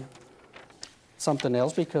say something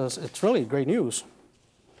else because it's really great news.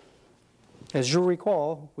 As you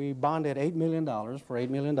recall, we bonded $8 million for $8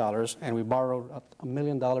 million, and we borrowed $1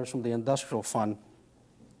 million from the industrial fund.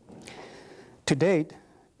 To date,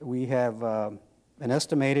 we have an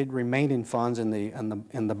estimated remaining funds in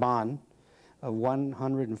the bond of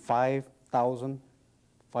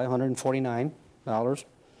 $105,549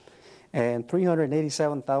 and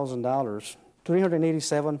 $387,000,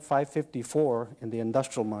 $387,554 in the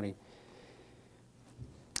industrial money.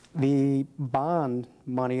 The bond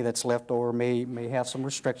money that's left over may have some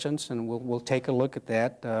restrictions, and we'll take a look at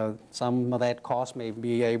that. Some of that cost may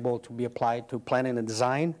be able to be applied to planning and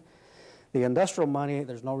design. The industrial money,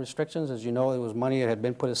 there's no restrictions. As you know, it was money that had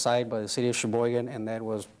been put aside by the city of Sheboygan, and that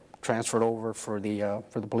was transferred over for the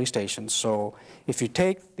police stations. So if you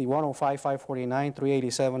take the $105,549,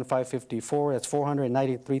 $387,554, that's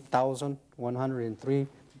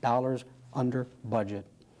 $493,103 under budget.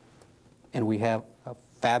 And we have a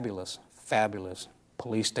fabulous, fabulous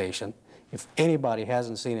police station. If anybody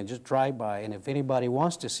hasn't seen it, just drive by, and if anybody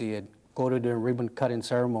wants to see it, go to the ribbon cutting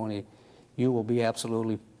ceremony. You will be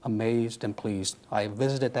absolutely amazed and pleased. I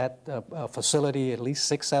visited that facility at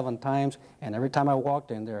least 6-7 times, and every time I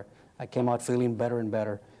walked in there, I came out feeling better and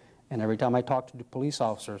better. And every time I talked to the police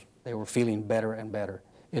officers, they were feeling better and better.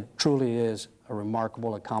 It truly is a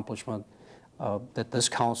remarkable accomplishment that this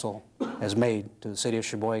council has made to the city of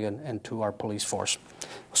Sheboygan and to our police force.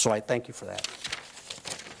 So I thank you for that.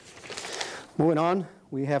 Moving on,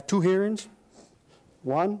 we have 2 hearings.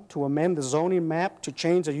 One, to amend the zoning map to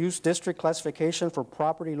change the use district classification for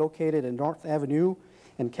property located in North Avenue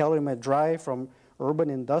and Calumet Drive from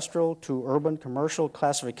urban industrial to urban commercial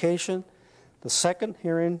classification. The second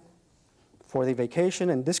hearing for the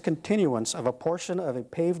vacation and discontinuance of a portion of a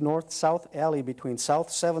paved north-south alley between South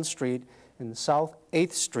 7th Street and South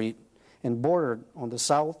 8th Street and bordered on the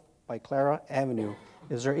south by Clara Avenue.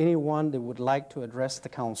 Is there anyone that would like to address the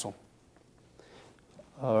council?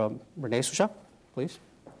 Renee Susha, please.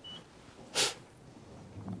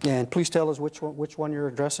 And please tell us which one you're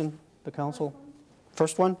addressing the council.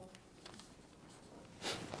 First one?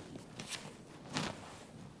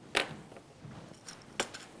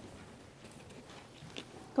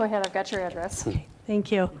 Go ahead, I've got your address. Okay,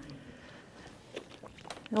 thank you.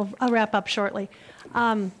 I'll wrap up shortly.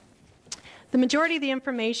 The majority of the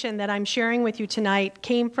information that I'm sharing with you tonight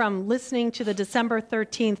came from listening to the December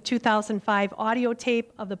 13th, 2005 audio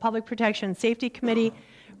tape of the Public Protection and Safety Committee,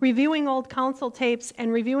 reviewing old council tapes,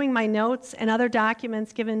 and reviewing my notes and other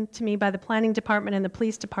documents given to me by the Planning Department and the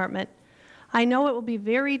Police Department. I know it will be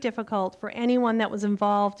very difficult for anyone that was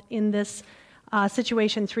involved in this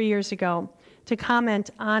situation 3 years ago to comment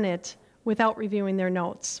on it without reviewing their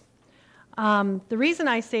notes. The reason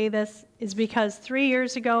I say this is because 3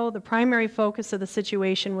 years ago, the primary focus of the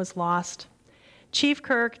situation was lost. Chief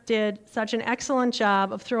Kirk did such an excellent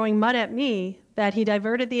job of throwing mud at me that he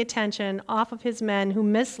diverted the attention off of his men who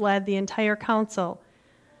misled the entire council.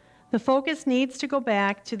 The focus needs to go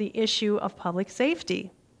back to the issue of public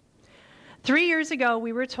safety. 3 years ago,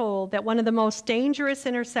 we were told that one of the most dangerous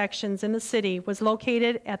intersections in the city was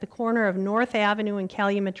located at the corner of North Avenue and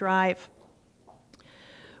Calumet Drive.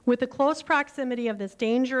 With the close proximity of this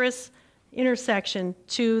dangerous intersection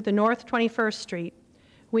to the North 21st Street,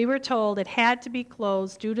 we were told it had to be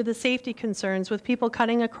closed due to the safety concerns with people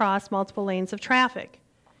cutting across multiple lanes of traffic.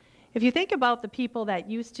 If you think about the people that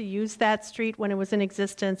used to use that street when it was in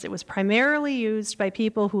existence, it was primarily used by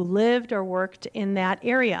people who lived or worked in that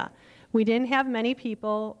area. We didn't have many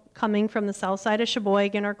people coming from the south side of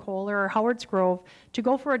Sheboygan or Kohler or Howard's Grove to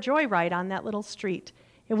go for a joyride on that little street.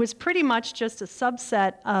 It was pretty much just a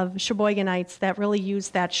subset of Sheboyganites that really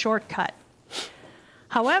used that shortcut.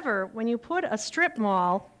 However, when you put a strip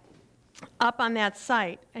mall up on that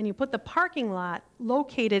site and you put the parking lot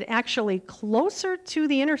located actually closer to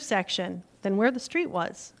the intersection than where the street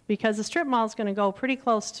was, because the strip mall is going to go pretty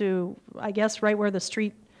close to, I guess, right where the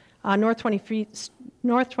street, North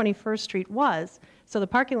 21st Street was, so the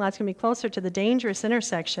parking lot's going to be closer to the dangerous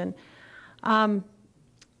intersection.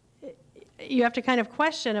 You have to kind of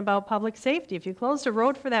question about public safety. If you closed a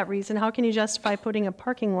road for that reason, how can you justify putting a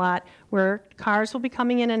parking lot where cars will be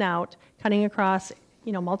coming in and out, cutting across,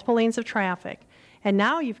 multiple lanes of traffic? And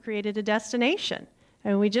now you've created a destination.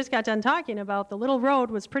 And we just got done talking about the little road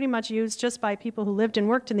was pretty much used just by people who lived and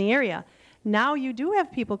worked in the area. Now you do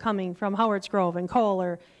have people coming from Howard's Grove and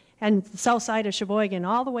Kohler and the south side of Sheboygan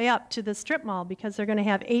all the way up to the strip mall because they're going to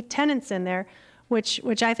have 8 tenants in there, which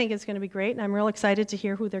I think is going to be great, and I'm real excited to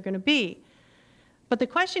hear who they're going to be. But the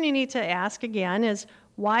question you need to ask again is,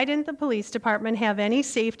 why didn't the police department have any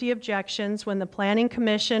safety objections when the Planning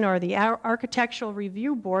Commission or the Architectural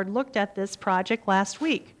Review Board looked at this project last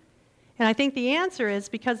week? And I think the answer is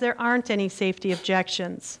because there aren't any safety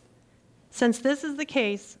objections. Since this is the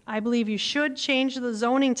case, I believe you should change the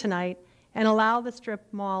zoning tonight and allow the strip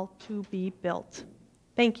mall to be built.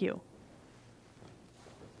 Thank you.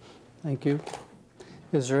 Thank you.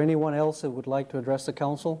 Is there anyone else that would like to address the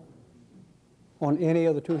council on any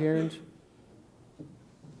of the 2 hearings?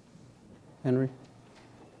 Henry?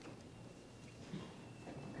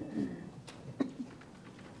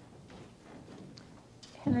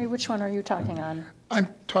 Henry, which one are you talking on? I'm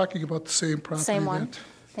talking about the same property. Same one?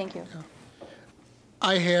 Thank you. Yeah.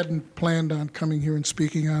 I hadn't planned on coming here and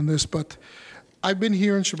speaking on this, but I've been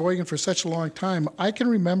here in Sheboygan for such a long time. I can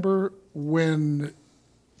remember when,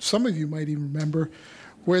 some of you might even remember,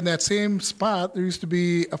 where in that same spot there used to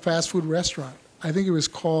be a fast food restaurant. I think it was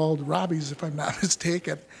called Robbie's, if I'm not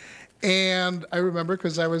mistaken. And I remember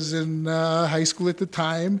because I was in high school at the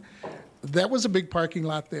time, that was a big parking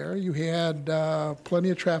lot there. You had plenty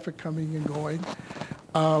of traffic coming and going.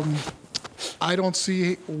 I don't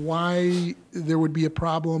see why there would be a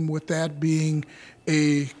problem with that being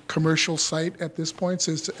a commercial site at this point,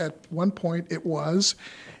 since at one point it was.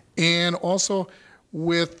 And also,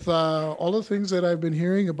 with all the things that I've been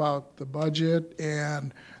hearing about the budget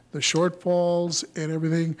and the shortfalls and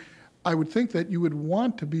everything, I would think that you would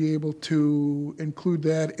want to be able to include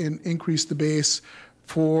that and increase the base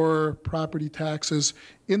for property taxes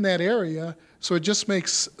in that area. So it just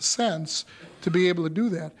makes sense to be able to do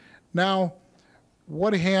that. Now,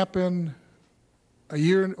 what happened a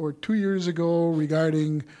year or 2 years ago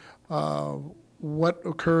regarding what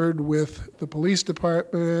occurred with the police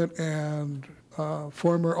department and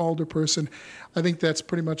former alderperson, I think that's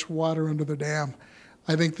pretty much water under the dam.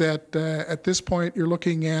 I think that at this point you're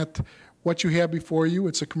looking at what you have before you.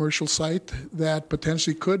 It's a commercial site that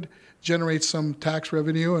potentially could generate some tax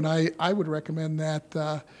revenue, and I would recommend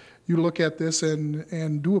that you look at this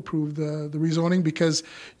and do approve the rezoning, because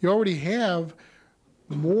you already have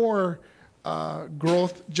more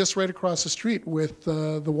growth just right across the street with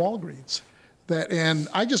the Walgreens. And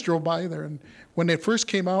I just drove by there, and when it first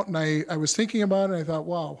came out and I was thinking about it, I thought,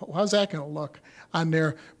 wow, how's that going to look on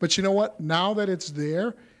there? But you know what? Now that it's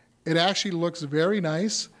there, it actually looks very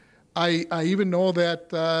nice. I even know that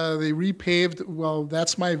they repaved, well,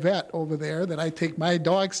 that's my vet over there that I take my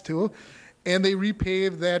dogs to, and they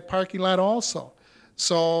repaved that parking lot also.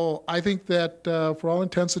 So I think that for all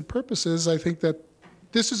intents and purposes, I think that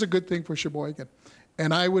this is a good thing for Sheboygan.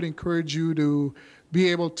 And I would encourage you to be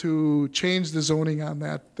able to change the zoning on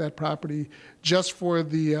that property just for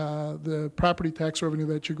the property tax revenue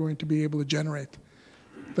that you're going to be able to generate.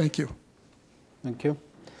 Thank you. Thank you.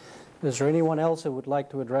 Is there anyone else that would like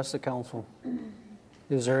to address the council?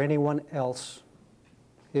 Is there anyone else?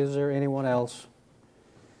 Is there anyone else?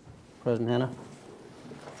 President Hanna.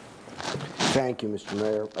 Thank you, Mr.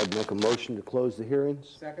 Mayor. I'd make a motion to close the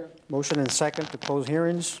hearings. Second. Motion and second to close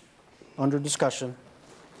hearings. Under discussion.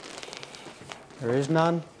 There is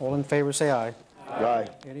none. All in favor say aye. Aye.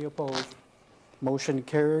 Any opposed? Motion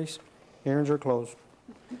carries. Hearings are closed.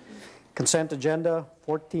 Consent agenda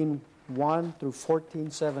 14.1 through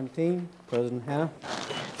 14.17. President Hanna.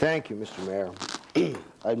 Thank you, Mr. Mayor.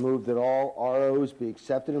 I'd move that all ROs be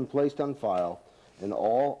accepted and placed on file, and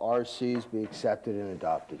all RCs be accepted and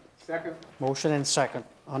adopted. Second. Motion and second.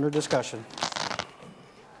 Under discussion.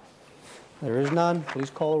 There is none. Please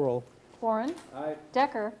call the roll. Warren. Aye.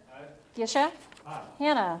 Decker. Aye. Gisha. Aye.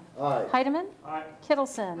 Hanna. Aye. Heidemann. Aye.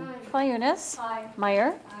 Kittleson. Aye. Clayunas. Aye.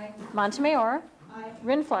 Meyer. Aye. Montemayor. Aye.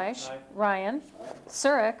 Rindfleisch. Aye. Ryan. Aye.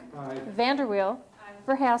 Surrick. Aye. Vanderweel. Aye.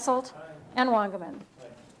 Verhasselt. Aye. And Wangerman. Aye.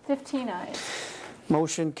 15 ayes.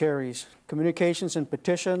 Motion carries. Communications and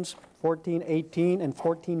petitions 1418 and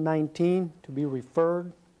 1419 to be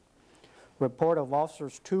referred. Report of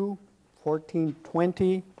Officers 2,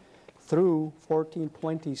 1420 through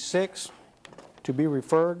 1426 to be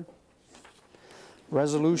referred.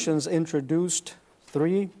 Resolutions introduced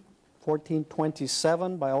 3,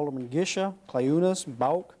 1427 by Alderman Gisha, Clayunas,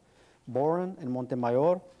 Bauk, Boren, and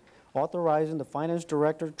Montemayor, authorizing the Finance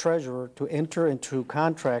Director Treasurer to enter into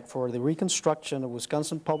contract for the reconstruction of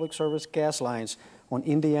Wisconsin Public Service gas lines on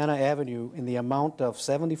Indiana Avenue in the amount of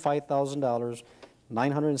 $75,000,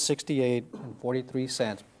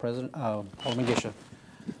 $968.43. President Alderman Gisha.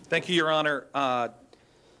 Thank you, Your Honor.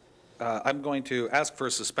 I'm going to ask for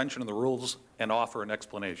a suspension of the rules and offer an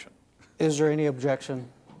explanation. Is there any objection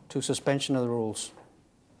to suspension of the rules?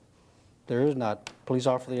 There is not. Please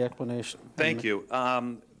offer the explanation. Thank you.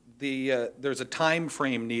 There's a time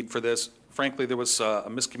frame need for this. Frankly, there was a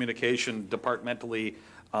miscommunication departmentally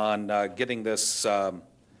on getting this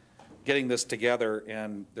together,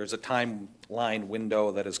 and there's a timeline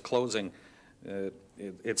window that is closing.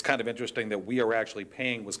 It's kind of interesting that we are actually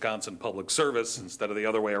paying Wisconsin Public Service instead of the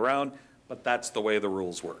other way around, but that's the way the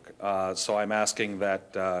rules work. So I'm asking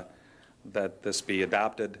that that this be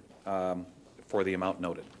adopted for the amount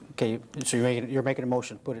noted. Okay, so you're making a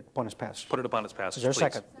motion. Put it upon its passage. Put it upon its passage, Is there a please.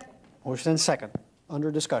 second? Motion and second.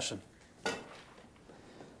 Under discussion.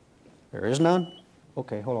 There is none?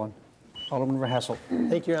 Okay, hold on. Alderman Verhasselt.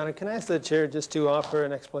 Thank you, Your Honor. Can I ask the chair just to offer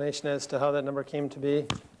an explanation as to how that number came to be,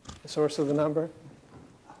 the source of the number?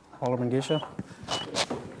 Alderman Gisha.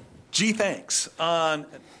 Gee, thanks.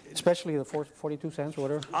 Especially the 42 cents or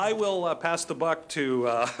whatever. I will pass the buck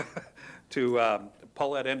to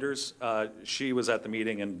Paulette Enders. She was at the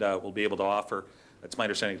meeting and will be able to offer. It's my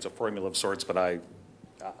understanding it's a formula of sorts, but I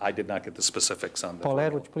did not get the specifics on that.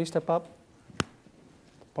 Paulette, would you please step up?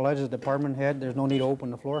 Paulette is the department head. There's no need to open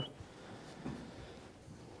the floor.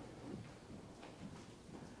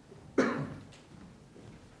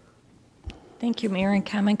 Thank you, Mayor and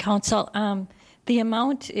Common Council. The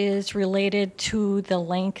amount is related to the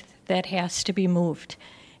length that has to be moved.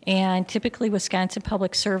 And typically Wisconsin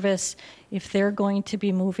Public Service, if they're going to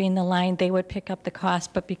be moving the line, they would pick up the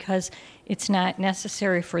cost, but because it's not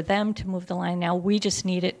necessary for them to move the line now, we just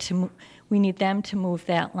need it to, we need them to move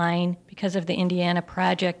that line because of the Indiana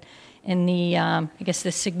project and the, I guess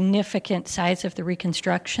the significant size of the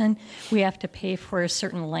reconstruction. We have to pay for a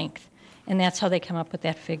certain length, and that's how they come up with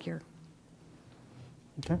that figure.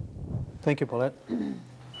 Okay. Thank you, Paulette.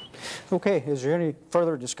 Okay, is there any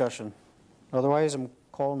further discussion? Otherwise, I'm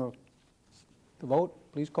calling the vote.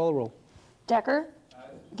 Please call the roll. Decker.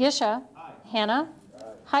 Gisha. Hannah.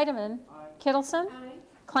 Heidemann. Kittleson.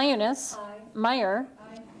 Clayunas. Meyer.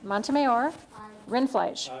 Montemayor.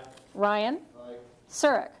 Rindfleisch. Ryan.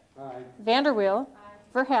 Surek. Vanderweel.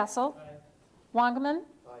 Verhassel. Wangeman.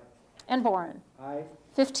 And Boren.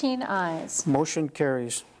 15 ayes. Motion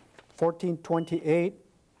carries. 1428.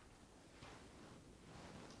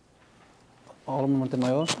 Alderman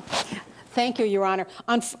Montemayor. Thank you, Your Honor.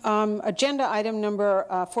 On agenda item number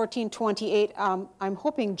 1428, I'm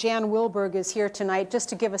hoping Jan Wilberg is here tonight just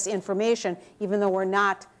to give us information, even though we're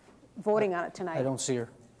not voting on it tonight. I don't see her.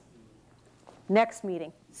 Next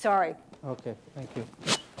meeting. Sorry. Okay, thank you.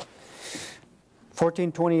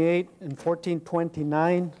 1428 and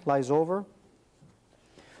 1429 lies over.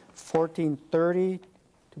 1430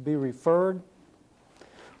 to be referred.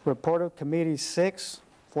 Report of Committee 6,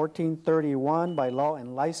 1431 by Law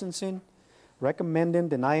and Licensing, recommending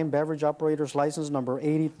denying beverage operators license number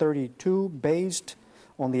 8032 based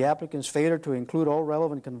on the applicant's failure to include all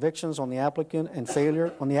relevant convictions on the applicant and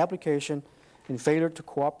failure on the application and failure to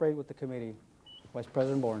cooperate with the committee. Vice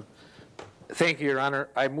President Bourne. Thank you, Your Honor.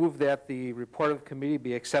 I move that the report of the committee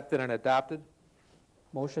be accepted and adopted.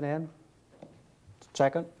 Motion and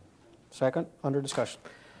second. Second. Under discussion.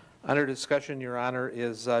 Under discussion, Your Honor,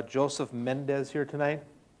 is Joseph Mendez here tonight?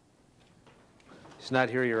 He's not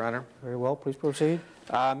here, Your Honor. Very well. Please proceed.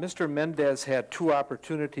 Mr. Mendez had 2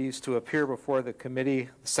 opportunities to appear before the committee,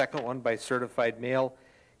 the second one by certified mail.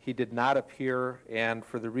 He did not appear, and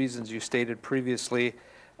for the reasons you stated previously,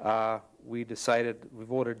 we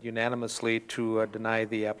voted unanimously to deny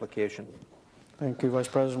the application. Thank you, Vice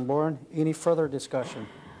President Bourne. Any further discussion?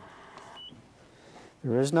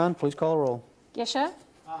 There is none. Please call the roll. Gisha.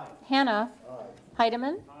 Aye. Hannah. Aye.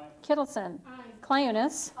 Heidemann. Aye. Kittleson. Aye.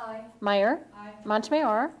 Clayunas. Aye. Meyer. Aye.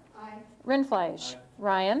 Montemayor. Aye. Rindfleisch. Aye.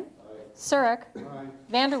 Ryan. Aye. Surek. Aye.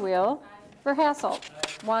 Vanderweel. Aye. Verhassel. Aye.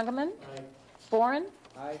 Wangeman. Aye. Boren.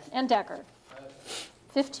 Aye. And Decker. Aye.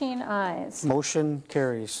 15 ayes. Motion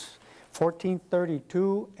carries.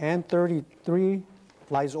 1432 and 33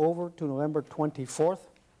 lies over to November 24th.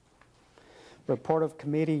 Report of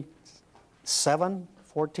Committee 7,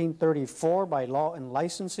 1434 by Law and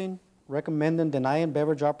Licensing, recommending denying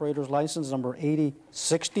beverage operators license number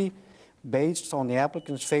 8060 based on the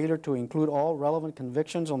applicant's failure to include all relevant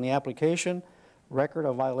convictions on the application, record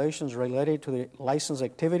of violations related to the license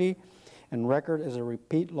activity, and record as a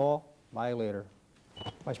repeat law violator.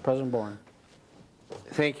 Vice President Bourne.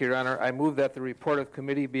 Thank you, Your Honor. I move that the report of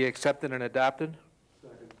committee be accepted and adopted.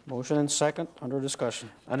 Second. Motion and second. Under discussion.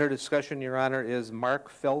 Under discussion, Your Honor, is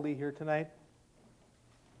Mark Feldy here tonight?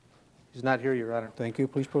 He's not here, Your Honor. Thank you.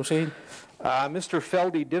 Please proceed. Mr.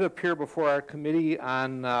 Feldy did appear before our committee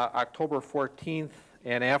on October 14th,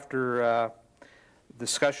 and after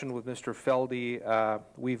discussion with Mr. Feldy,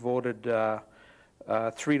 we voted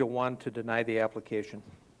 3-1 to deny the application.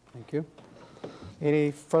 Thank you.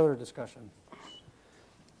 Any further discussion?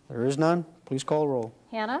 There is none. Please call the roll.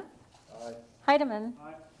 Hannah. Aye. Heidemann.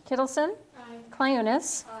 Aye. Kittleson. Aye.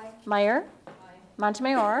 Clayunas. Aye. Meyer. Aye.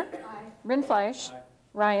 Montemayor. Aye. Rindfleisch. Aye.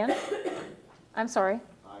 Ryan. I'm sorry.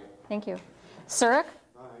 Aye. Thank you. Surek.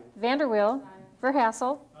 Aye. Vanderweel. Aye.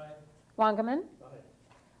 Verhassel. Aye. Wangeman. Aye.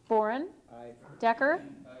 Boren. Aye. Decker.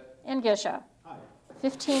 Aye. And Gisha. Aye.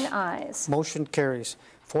 15 ayes. Motion carries.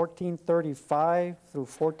 1435 through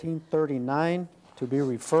 1439 to be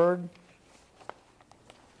referred.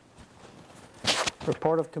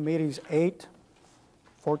 Report of Committees 8,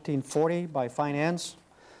 1440 by Finance,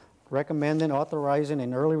 recommending authorizing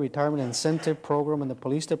an early retirement incentive program in the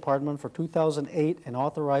Police Department for 2008 and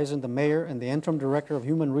authorizing the Mayor and the Interim Director of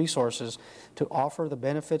Human Resources to offer the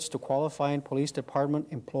benefits to qualifying Police Department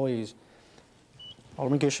employees.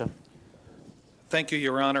 Alderman Gisha. Thank you,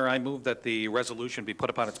 Your Honor. I move that the resolution be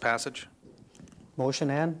put upon its passage.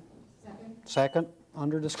 Motion and? Second. Second.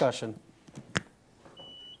 Under discussion.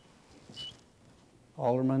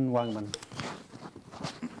 Alderman Wangman.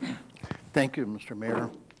 Thank you, Mr. Mayor.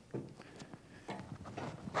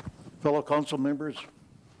 Fellow council members,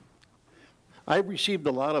 I've received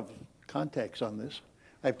a lot of contacts on this.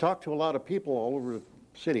 I've talked to a lot of people all over the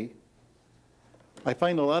city. I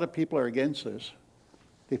find a lot of people are against this.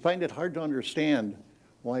 they find it hard to understand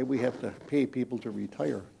why we have to pay people to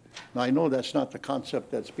retire. Now, I know that's not the concept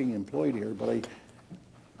that's being employed here, but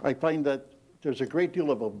I find that there's a great deal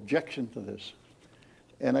of objection to this.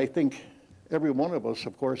 And I think every one of us,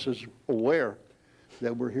 of course, is aware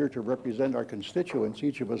that we're here to represent our constituents.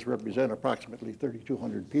 Each of us represent approximately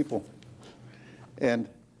 3,200 people. And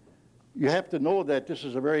you have to know that this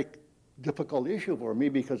is a very difficult issue for me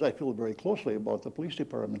because I feel very closely about the police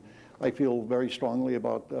department. I feel very strongly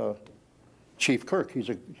about Chief Kirk.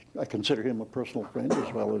 I consider him a personal friend,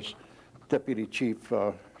 as well as Deputy Chief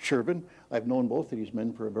Shervin. I've known both of these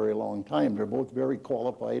men for a very long time. They're both very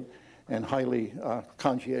qualified and highly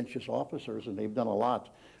conscientious officers, and they've done a lot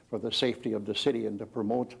for the safety of the city and to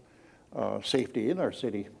promote safety in our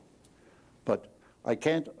city. But I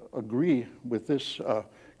can't agree with this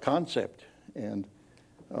concept, and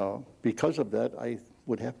because of that, I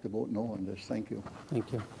would have to vote no on this. Thank you.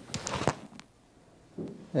 Thank you.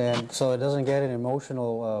 And so it doesn't get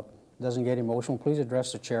emotional. Please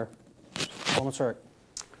address the chair. Alderman Surik.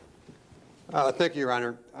 Thank you, Your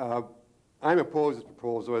Honor. I'm opposed to this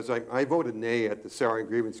proposal as I voted nay at the Salary and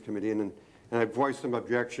Grievance Committee, and I voiced some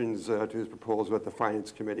objections to this proposal at the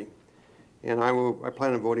Finance Committee. And I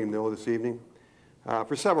plan on voting no this evening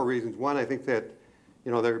for several reasons. One, I think that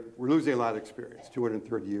we're losing a lot of experience,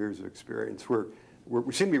 230 years of experience.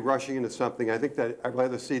 We seem to be rushing into something. I think that I'd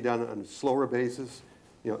rather see it done on a slower basis.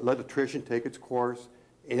 Let attrition take its course,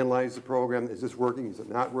 analyze the program. Is this working? Is it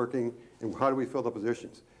not working? And how do we fill the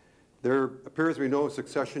positions? There appears to be no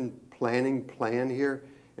succession planning plan here,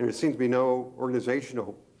 and there seems to be no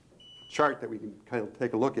organizational chart that we can kind of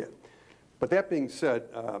take a look at. But that being said,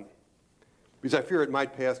 because I fear it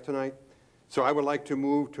might pass tonight, so I would like to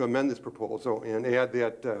move to amend this proposal and add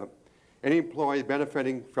that any employee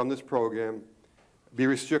benefiting from this program be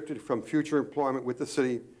restricted from future employment with the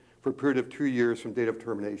city for a period of 2 years from date of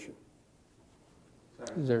termination.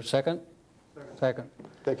 Is there a second? Second.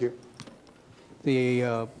 Thank you.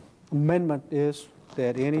 The amendment is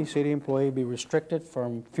that any city employee be restricted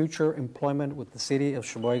from future employment with the city of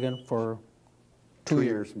Sheboygan for 2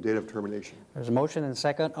 years from date of termination. There's a motion and a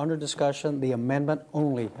second. Under discussion, the amendment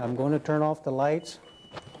only. I'm going to turn off the lights.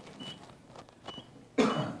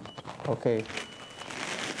 Okay.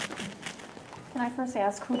 Can I first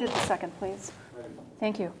ask, who did the second, please?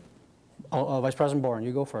 Thank you. Vice President Bourne,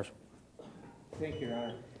 you go first. Thank you,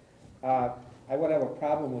 Your Honor. I would have a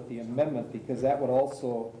problem with the amendment because that would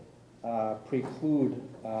also preclude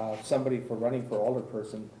somebody for running for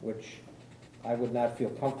alderperson, which I would not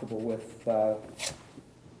feel comfortable with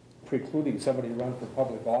precluding somebody to run for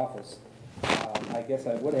public office. I guess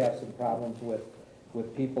I would have some problems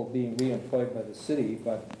with people being reemployed by the city,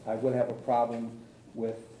 but I would have a problem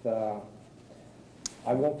with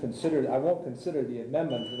I won't consider the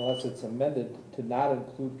amendment unless it's amended to not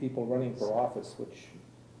include people running for office, which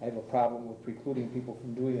I have a problem with precluding people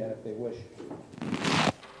from doing that if they wish.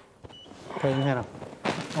 President Hanna,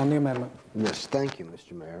 on the amendment. Yes, thank you,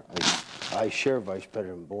 Mr. Mayor. I share Vice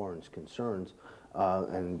President Bourne's concerns,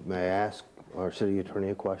 and may I ask our city attorney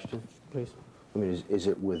a question? Please. I mean, is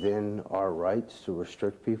it within our rights to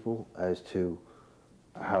restrict people as to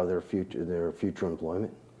how their future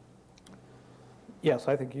employment? Yes,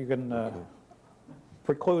 I think you can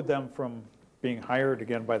preclude them from being hired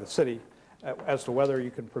again by the city. As to whether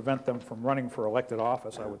you can prevent them from running for elected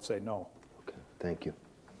office, I would say no. Okay, thank you.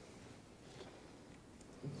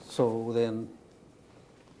 So then,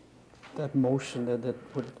 that motion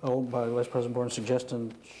that put by Vice President Bourne's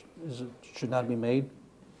suggestion should not be made.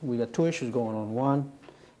 We got two issues going on. One,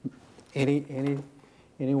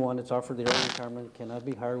 anyone that's offered the early retirement cannot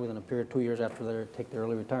be hired within a period of 2 years after they take their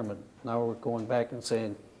early retirement. Now we're going back and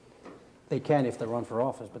saying they can if they run for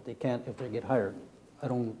office, but they can't if they get hired.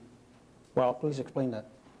 Well, please explain that.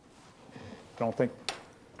 I don't think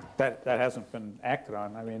that hasn't been acted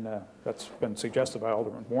on. I mean, that's been suggested by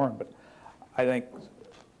Alderman Warren, but I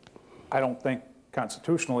don't think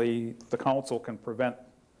constitutionally the council can prevent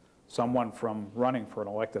someone from running for an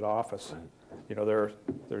elected office. You know,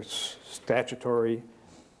 there's statutory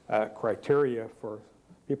criteria for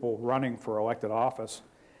people running for elected office,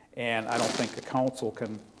 and I don't think the council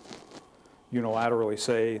can unilaterally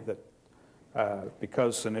say that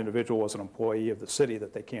because an individual was an employee of the city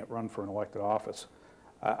that they can't run for an elected office.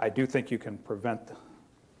 I do think you can prevent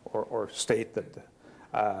or state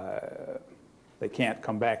that they can't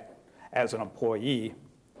come back as an employee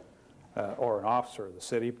or an officer of the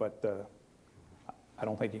city, but I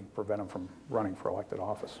don't think you can prevent them from running for elected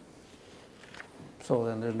office. So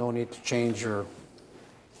then there's no need to change your,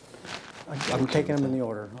 I'm taking them in the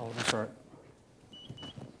order. Alderman Surik.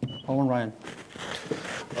 Alderman Ryan.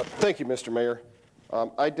 Thank you, Mr. Mayor.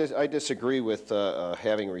 I disagree with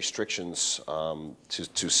having restrictions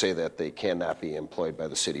to say that they cannot be employed by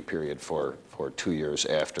the city, period, for 2 years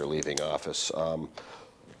after leaving office.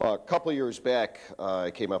 A couple of years back, I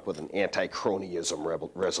came up with an anti-cronyism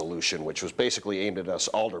resolution, which was basically aimed at us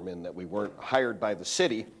aldermen, that we weren't hired by the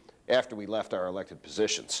city after we left our elected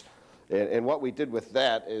positions. And what we did with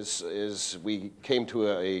that is we came to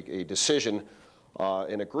a decision,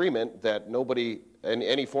 an agreement that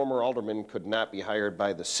any former alderman could not be hired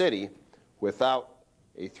by the city without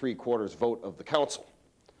a 3/4 vote of the council.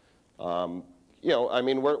 You know, I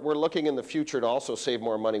mean, we're looking in the future to also save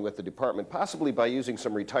more money with the department, possibly by using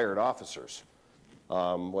some retired officers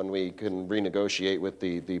when we can renegotiate with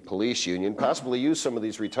the police union, possibly use some of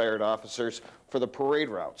these retired officers for the parade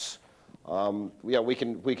routes. Yeah, we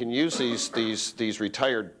can use these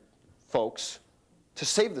retired folks to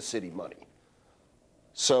save the city money.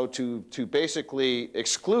 So to basically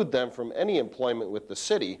exclude them from any employment with the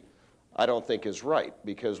city, I don't think is right,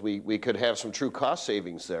 because we could have some true cost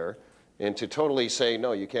savings there, and to totally say,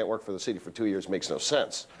 no, you can't work for the city for 2 years makes no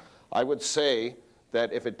sense. I would say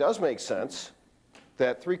that if it does make sense,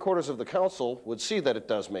 that 3/4 of the council would see that it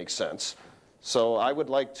does make sense. So I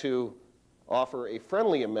would like to offer a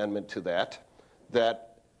friendly amendment to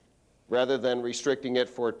that rather than restricting it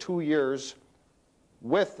for 2 years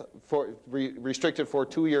restricted for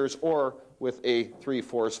 2 years or with a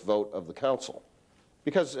 3/4 vote of the council.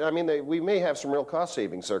 Because, I mean, we may have some real cost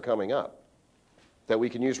savings that are coming up that we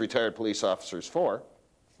can use retired police officers for.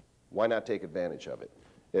 Why not take advantage of it?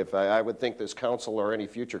 If I would think this council or any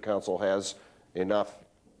future council has enough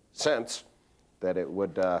sense that it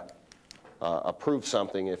would approve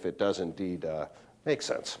something if it does indeed make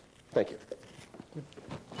sense. Thank you.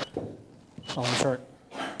 Alderman Short.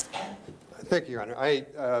 Thank you, Your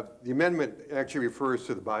Honor. The amendment actually refers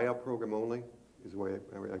to the buyout program only, is the way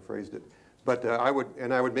I phrased it. But I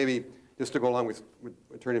would maybe, just to go along with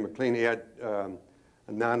Attorney McLean, add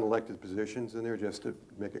non-elected positions in there just to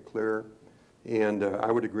make it clearer. And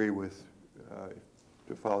I would agree with,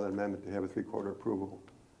 to follow that amendment, to have a 3/4 approval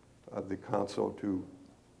of the council to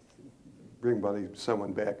bring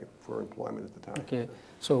someone back for employment at the time. Okay,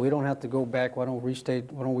 so we don't have to go back. Why don't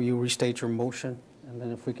you restate your motion? And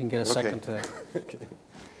then if we can get a second to that. Okay.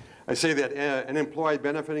 I say that an employee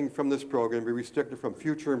benefiting from this program be restricted from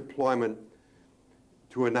future employment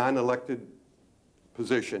to a non-elected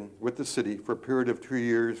position with the city for a period of 2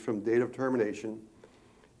 years from date of termination.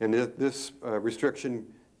 And this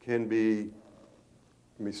restriction can be,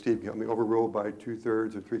 Steve, help me, overruled by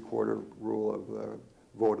 2/3 or 3/4 rule of the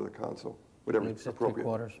vote of the council, whatever is appropriate.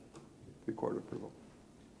 3/4. 3/4 approval.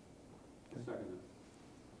 Okay.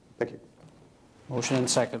 Thank you. Motion and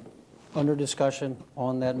second. Under discussion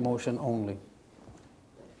on that motion only.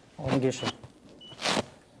 Alderman Gisha.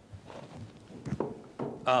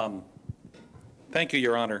 Thank you,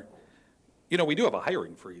 Your Honor. You know, we do have a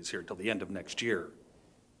hiring freeze here till the end of next year.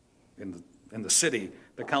 In the city,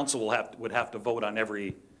 the council would have to vote on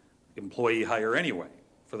every employee hire anyway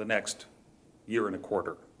for the next 1.25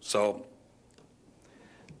 years. So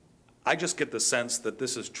I just get the sense that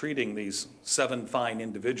this is treating these 7 fine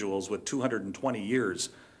individuals with 220 years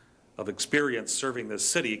of experience serving this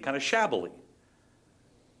city kind of shabbily.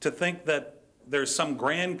 To think that there's some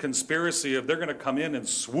grand conspiracy of they're going to come in and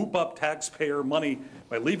swoop up taxpayer money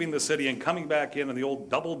by leaving the city and coming back in, and the old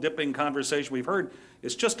double dipping conversation we've heard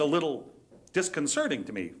is just a little disconcerting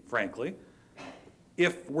to me, frankly.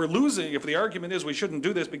 If the argument is we shouldn't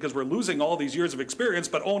do this because we're losing all these years of experience,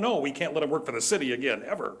 but oh no, we can't let them work for the city again,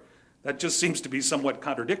 ever. That just seems to be somewhat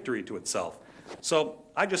contradictory to itself. So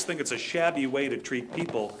I just think it's a shabby way to treat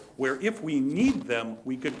people where if we need them,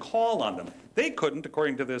 we could call on them. They couldn't,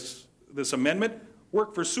 according to this amendment,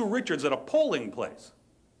 work for Sue Richards at a polling place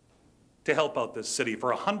to help out this city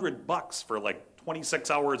for $100 for like 26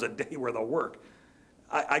 hours a day worth of work.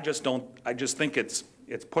 I just think it's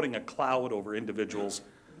putting a cloud over individuals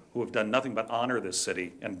who have done nothing but honor this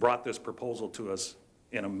city and brought this proposal to us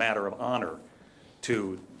in a matter of honor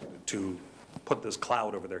to put this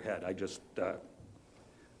cloud over their head.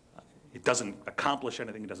 It doesn't accomplish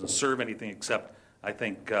anything, it doesn't serve anything except, I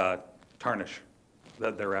think, tarnish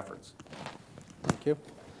their efforts. Thank you.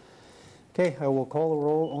 Okay, I will call the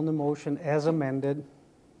roll on the motion as amended.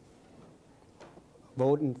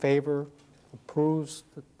 Vote in favor, approves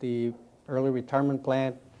the early retirement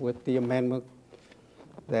plan with the amendment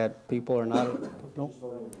that people are not, no?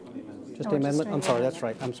 Just the amendment? I'm sorry, that's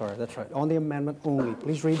right. I'm sorry, that's right. On the amendment only.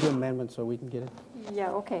 Please read the amendment so we can get it.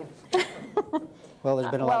 Yeah, okay. Well,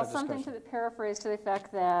 there's been a lot of discussion. Well, something to paraphrase to the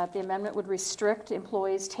effect that the amendment would restrict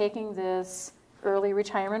employees taking this early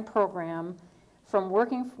retirement program from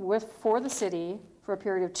working for the city for a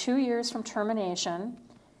period of 2 years from termination,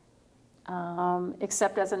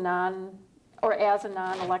 except as a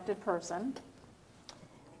non-elected person,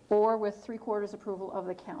 or with 3/4 approval of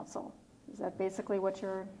the council. Is that basically what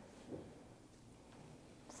you're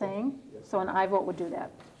saying? So an aye vote would do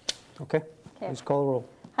that. Okay, please call the roll.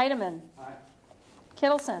 Heidemann. Aye.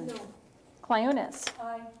 Kittleson. No. Clayunas.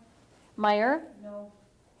 Aye. Meyer. No.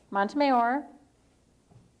 Montemayor.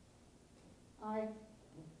 Aye.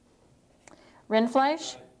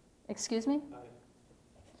 Rindfleisch. Aye. Excuse me? Aye.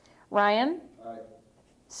 Ryan. Aye.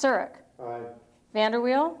 Surek. Aye.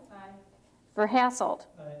 Vanderweel. Aye. Verhasselt.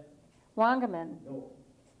 Aye. Wangerman. No.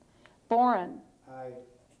 Boren. Aye.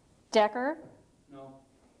 Decker. No.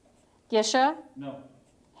 Gisha. No.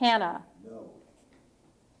 Hannah. No.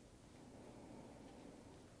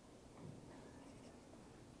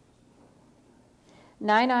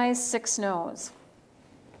 Nine ayes, 6 noes.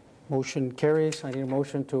 Motion carries. I need a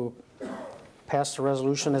motion to pass the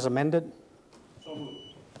resolution as amended. So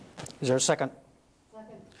moved. Is there a second?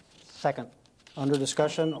 Second. Second. Under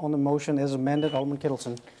discussion on the motion as amended, Alderman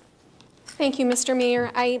Kittleson. Thank you, Mr. Mayor.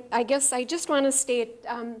 I guess I just want to state,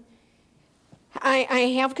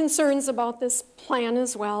 I have concerns about this plan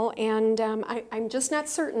as well, and I'm just not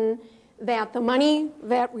certain that the money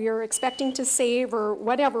that we are expecting to save or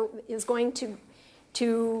whatever is going to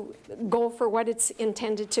go for what it's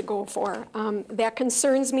intended to go for. That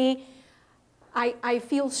concerns me. I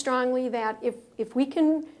feel strongly that if we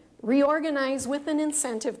can reorganize with an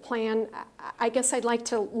incentive plan, I guess I'd like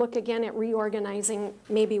to look again at reorganizing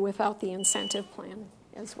maybe without the incentive plan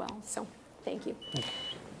as well. So, thank you.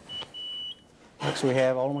 Next we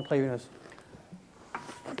have Alderman Clayunas.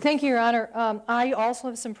 Thank you, Your Honor. I also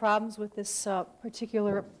have some problems with this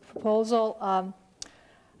particular proposal.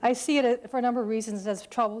 I see it for a number of reasons as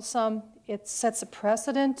troublesome. It sets a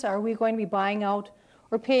precedent. Are we going to be buying out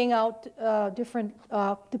or paying out different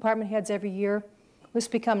department heads every year? This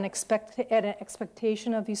become an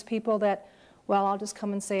expectation of these people that, well, I'll just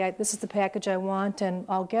come and say, this is the package I want and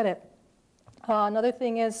I'll get it. Another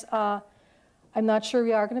thing is, I'm not sure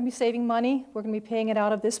we are going to be saving money. We're going to be paying it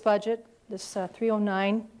out of this budget, this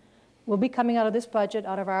 309. Will be coming out of this budget,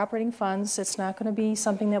 out of our operating funds. It's not going to be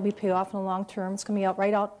something that we pay off in the long term. It's going to be out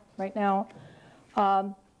right now.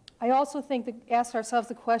 I also think that ask ourselves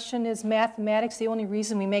the question, is mathematics the only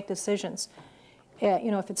reason we make decisions?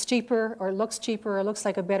 You know, if it's cheaper or looks cheaper or looks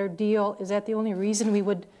like a better deal, is that the only reason we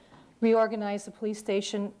would reorganize the police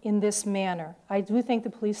station in this manner? I do think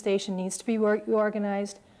the police station needs to be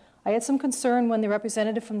reorganized. I had some concern when the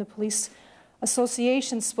representative from the police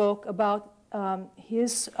association spoke about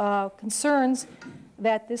his concerns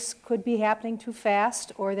that this could be happening too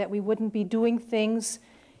fast or that we wouldn't be doing things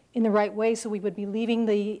in the right way, so we would be leaving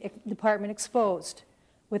the department exposed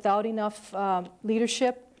without enough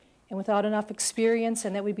leadership and without enough experience,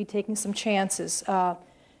 and that we'd be taking some chances.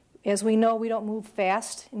 As we know, we don't move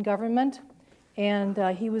fast in government, and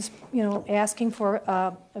he was, asking for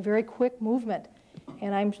a very quick movement,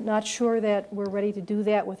 and I'm not sure that we're ready to do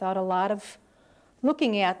that without a lot of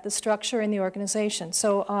looking at the structure in the organization.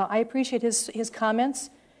 So I appreciate his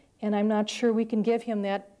comments, and I'm not sure we can give him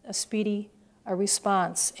that a speedy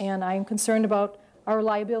response. And I'm concerned about our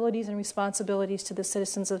liabilities and responsibilities to the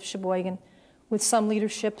citizens of Sheboygan with some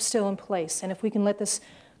leadership still in place. And if we can let this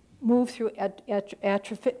move through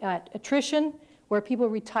attrition, where people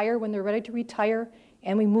retire when they're ready to retire,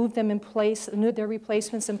 and we move them in place, their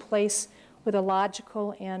replacements in place with a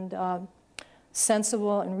logical and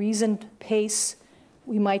sensible and reasoned pace,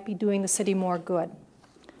 we might be doing the city more good.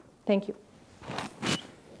 Thank you.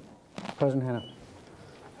 President Hanna.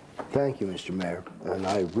 Thank you, Mr. Mayor, and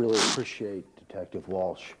I really appreciate Detective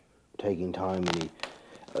Walsh taking time. And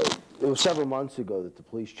it was several months ago that the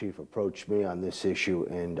police chief approached me on this issue,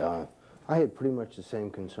 and I had pretty much the same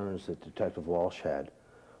concerns that Detective Walsh had.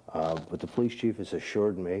 But the police chief has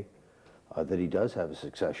assured me that he does have a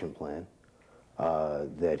succession plan,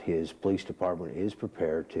 that his police department is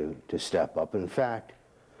prepared to step up. In fact,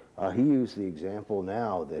 he used the example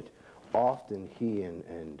now that often he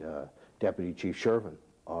and Deputy Chief Shervin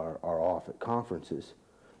are off at conferences,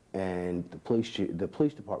 and the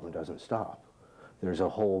police department doesn't stop. There's a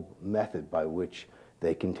whole method by which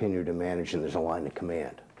they continue to manage, and there's a line of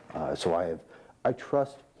command. So I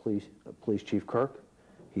trust Police Chief Kirk.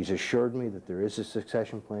 He's assured me that there is a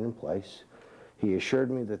succession plan in place. He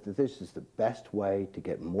assured me that this is the best way to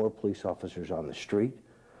get more police officers on the street.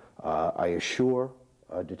 I assure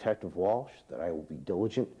Detective Walsh that I will be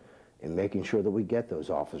diligent in making sure that we get those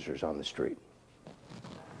officers on the street.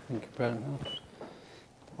 Thank you, President.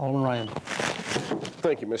 Alderman Ryan.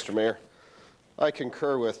 Thank you, Mr. Mayor. I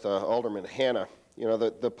concur with Alderman Hanna You know,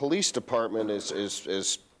 the police department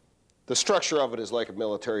is the structure of it is like a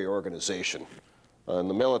military organization. In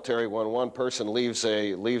the military, when one person leaves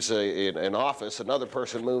an office, another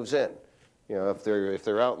person moves in. You know, if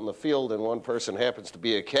they're out in the field and one person happens to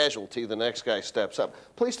be a casualty, the next guy steps up.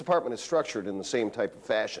 Police department is structured in the same type of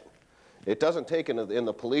fashion. It doesn't take in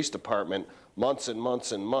the police department months and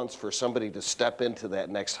months and months for somebody to step into that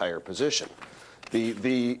next higher position.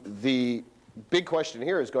 The big question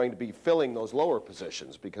here is going to be filling those lower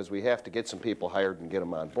positions, because we have to get some people hired and get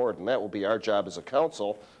them on board, and that will be our job as a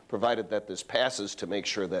council, provided that this passes, to make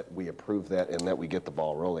sure that we approve that and that we get the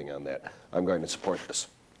ball rolling on that. I'm going to support this.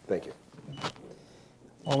 Thank you.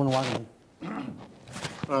 Alderman Waterman.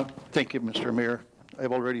 Thank you, Mr. Mayor.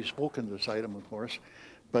 I've already spoken to this item, of course,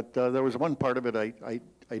 but there was one part of it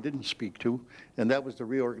I didn't speak to, and that was the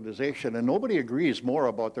reorganization. And nobody agrees more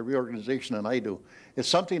about the reorganization than I do. It's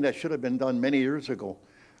something that should have been done many years ago.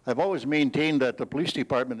 I've always maintained that the police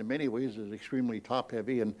department in many ways is extremely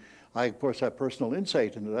top-heavy, and I, of course, have personal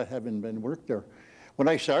insight into that, having been worked there. When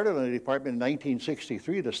I started in the department in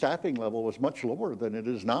 1963, the staffing level was much lower than it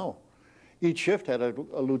is now. Each shift had a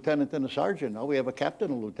lieutenant and a sergeant. Now we have a captain,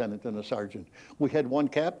 a lieutenant, and a sergeant. We had one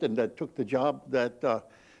captain that took the job that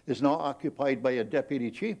is now occupied by a deputy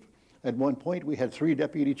chief. At one point, we had 3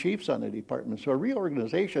 deputy chiefs on the department. So a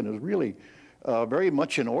reorganization is really very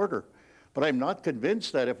much in order. But I'm not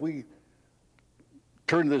convinced that if we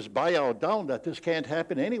turn this buyout down, that this can't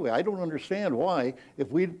happen anyway. I don't understand why, if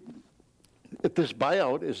this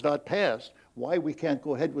buyout is not passed, why we can't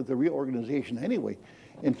go ahead with the reorganization anyway.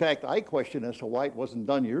 In fact, I question as to why it wasn't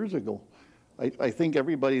done years ago. I think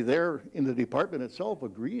everybody there in the department itself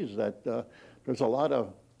agrees that there's a lot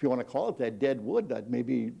of, if you want to call it that, dead wood that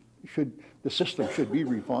maybe the system should be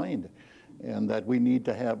refined, and that we need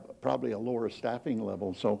to have probably a lower staffing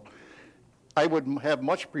level. So I would have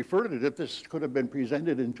much preferred it if this could have been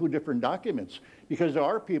presented in 2 different documents, because there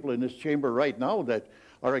are people in this chamber right now that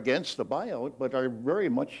are against the buyout, but are very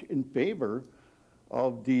much in favor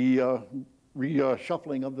of the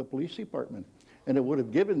reshuffling of the police department. And it would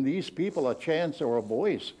have given these people a chance or a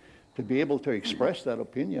voice to be able to express that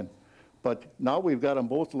opinion. But now we've got them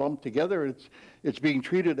both lumped together. It's being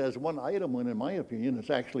treated as one item, when in my opinion it's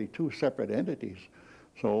actually 2 separate entities.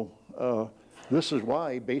 So this is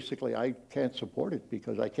why basically I can't support it,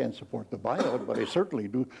 because I can't support the buyout, but I certainly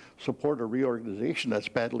do support a reorganization that's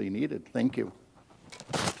badly needed. Thank you.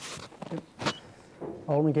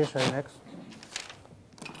 Alderman Gisha, next.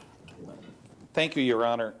 Thank you, Your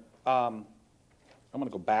Honor. I'm going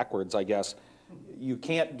to go backwards, I guess. You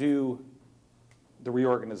can't do the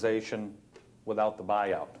reorganization without the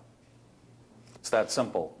buyout. It's that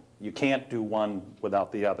simple. You can't do one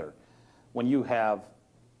without the other. When you have,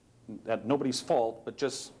 at nobody's fault, but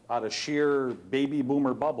just out of sheer baby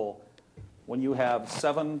boomer bubble, when you have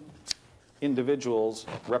 7 individuals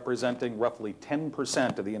representing roughly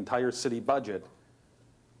 10% of the entire city budget,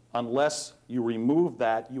 unless you remove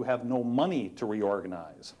that, you have no money to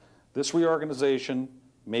reorganize. This reorganization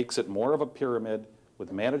makes it more of a pyramid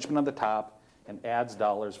with management on the top and adds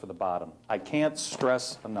dollars for the bottom. I can't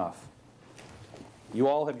stress enough. You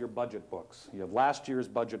all have your budget books. You have last year's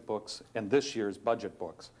budget books and this year's budget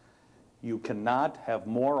books. You cannot have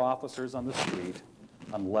more officers on the street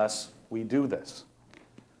unless we do this.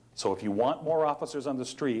 So if you want more officers on the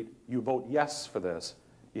street, you vote yes for this.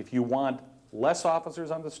 If you want less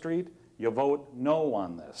officers on the street, you vote no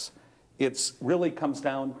on this. It really comes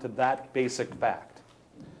down to that basic fact.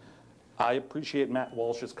 I appreciate Matt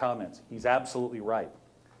Walsh's comments. He's absolutely right.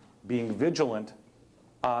 Being vigilant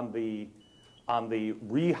on the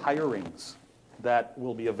rehirings that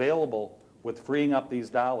will be available with freeing up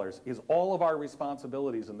these dollars is all of our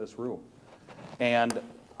responsibilities in this room. And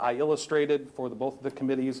I illustrated for both of the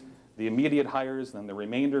committees the immediate hires, and the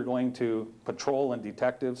remainder going to patrol and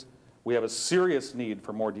detectives. We have a serious need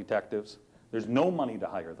for more detectives. There's no money to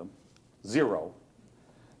hire them, 0.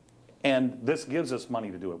 And this gives us money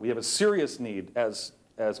to do it. We have a serious need, as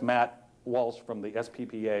Matt Walsh from the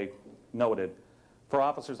SPPA noted, for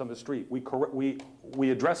officers on the street. We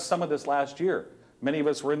addressed some of this last year. Many of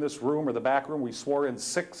us were in this room or the back room. We swore in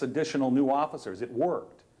 6 additional new officers. It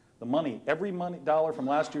worked. The money, every dollar from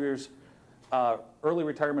last year's early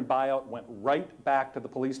retirement buyout went right back to the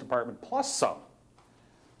police department, plus some.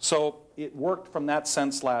 So it worked from that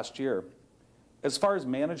sense last year. As far as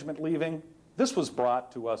management leaving, this was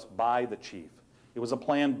brought to us by the chief. It was a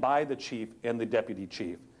plan by the chief and the deputy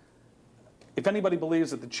chief. If anybody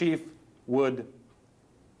believes that the chief would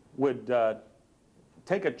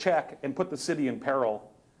take a check and put the city in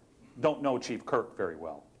peril, don't know Chief Kirk very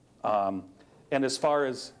well. And as far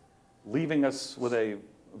as leaving us with a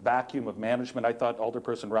vacuum of management. I thought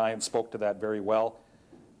Alderperson Ryan spoke to that very well.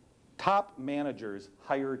 Top managers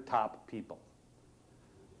hire top people.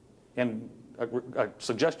 And a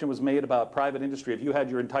suggestion was made about private industry. If you had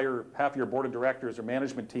your half your board of directors or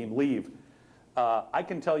management team leave, I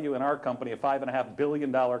can tell you in our company, a $5.5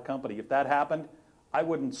 billion company, if that happened, I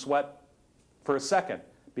wouldn't sweat for a second.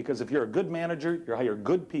 Because if you're a good manager, you hire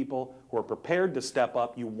good people who are prepared to step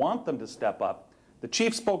up. You want them to step up. The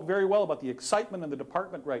chief spoke very well about the excitement in the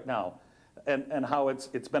department right now and how it's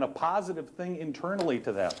been a positive thing internally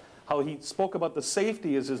to them. How he spoke about the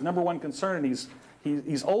safety as his #1 concern, and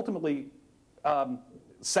he's ultimately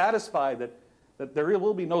satisfied that there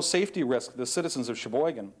will be no safety risk to the citizens of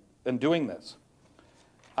Sheboygan in doing this.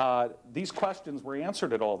 These questions were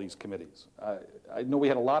answered at all these committees. I know we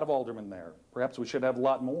had a lot of aldermen there. Perhaps we should have a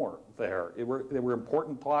lot more there. There were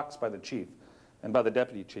important talks by the chief and by the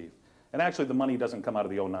deputy chief. And actually the money doesn't come out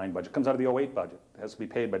of the 09 budget. It comes out of the 08 budget. It has to be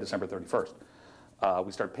paid by December 31st.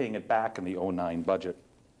 We start paying it back in the 09 budget.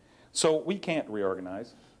 So we can't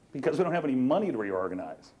reorganize because we don't have any money to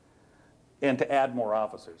reorganize and to add more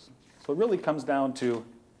officers. So it really comes down to,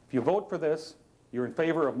 if you vote for this, you're in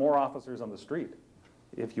favor of more officers on the street.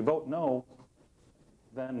 If you vote no,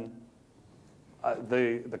 then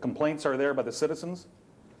the complaints are there by the citizens.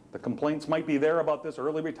 The complaints might be there about this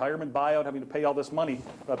early retirement buyout, having to pay all this money.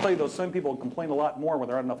 But I'll tell you, those same people complain a lot more when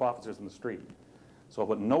there aren't enough officers in the street.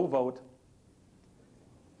 So a no vote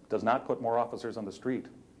does not put more officers on the street.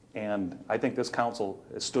 And I think this council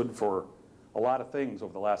has stood for a lot of things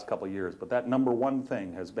over the last couple of years. But that #1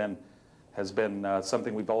 thing has been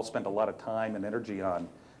something we've all spent a lot of time and energy on.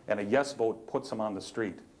 And a yes vote puts them on the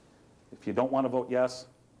street. If you don't want to vote yes,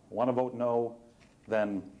 want to vote no,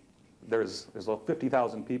 then there's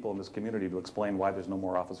 50,000 people in this community to explain why there's no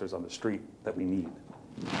more officers on the street that we need.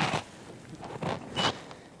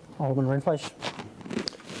 Alderman Rindfleisch.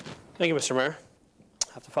 Thank you, Mr. Mayor.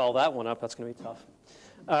 I have to follow that one up. That's going to be tough.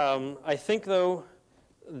 I think, though,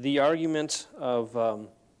 the argument of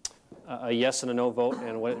a yes and a no vote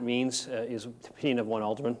and what it means is the opinion of one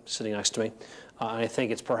alderman sitting next to me. And I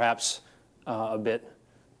think it's perhaps a bit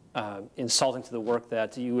insulting to the work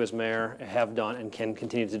that you as mayor have done and can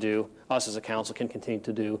continue to do, us as a council can continue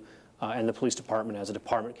to do, and the police department as a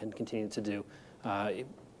department can continue to do.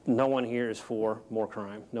 No one here is for more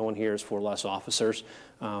crime. No one here is for less officers.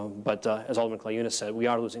 But as Alderman Clayunas said, we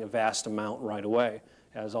are losing a vast amount right away.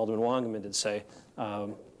 As Alderman Wangaman did say,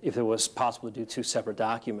 if it was possible to do 2 separate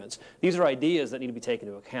documents. These are ideas that need to be taken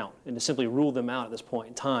into account. And to simply rule them out at this point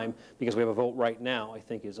in time, because we have a vote right now, I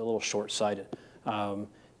think is a little short-sighted.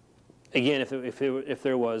 Again, if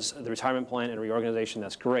there was the retirement plan and reorganization,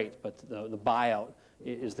 that's great. But the buyout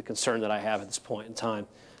is the concern that I have at this point in time.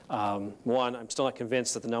 One, I'm still not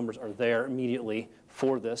convinced that the numbers are there immediately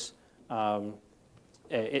for this.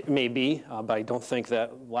 It may be, but I don't think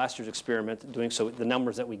that last year's experiment doing so, the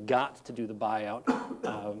numbers that we got to do the buyout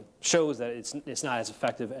shows that it's not as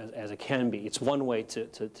effective as it can be. It's one way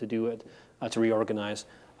to do it, to reorganize.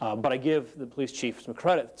 But I give the police chief some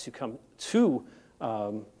credit to come to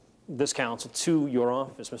this council, to your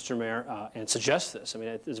office, Mr. Mayor, and suggest this. I mean,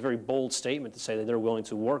 it's a very bold statement to say that they're willing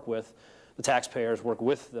to work with the taxpayers, work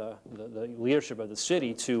with the leadership of the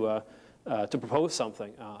city to propose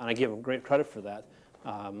something. And I give them great credit for that.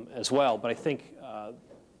 As well, but I think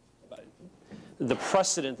the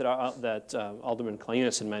precedent that Alderman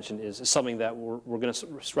Clayunas had mentioned is something that we're going to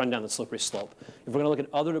run down the slippery slope. If we're going to look at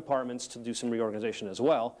other departments to do some reorganization as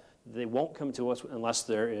well, they won't come to us unless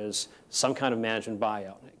there is some kind of management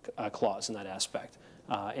buyout clause in that aspect.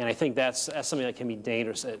 And I think that's something that can be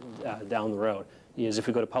dangerous down the road. Is if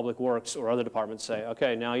we go to Public Works or other departments, say,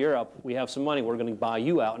 okay, now you're up, we have some money, we're going to buy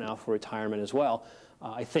you out now for retirement as well.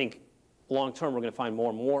 I think long term, we're going to find more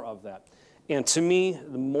and more of that. And to me,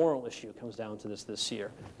 the moral issue comes down to this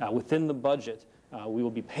year. Within the budget, we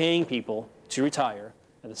will be paying people to retire.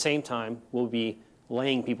 At the same time, we'll be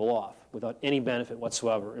laying people off without any benefit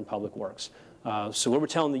whatsoever in Public Works. So we're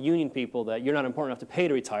telling the union people that you're not important enough to pay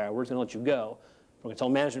to retire, we're just going to let you go. We're going to tell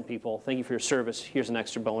management people, thank you for your service, here's an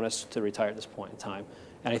extra bonus to retire at this point in time.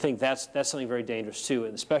 And I think that's something very dangerous too,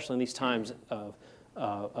 and especially in these times of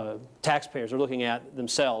taxpayers are looking at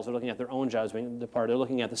themselves, they're looking at their own jobs being departed, they're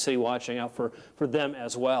looking at the city watching out for them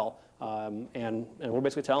as well. And we're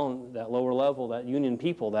basically telling that lower level, that union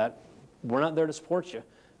people, that we're not there to support you.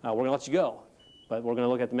 We're going to let you go. But we're going to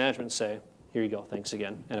look at the management and say, here you go, thanks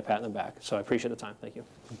again, and a pat on the back. So I appreciate the time. Thank you.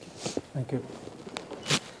 Thank you.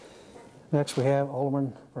 Next we have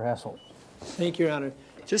Alderman Verhassel. Thank you, Your Honor.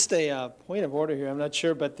 Just a point of order here. I'm not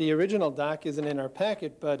sure, but the original doc isn't in our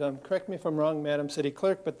packet. But correct me if I'm wrong, Madam City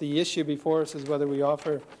Clerk, but the issue before us is whether we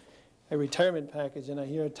offer a retirement package, and I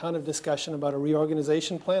hear a ton of discussion about a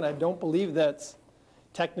reorganization plan. I don't believe that's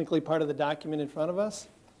technically part of the document in front of us.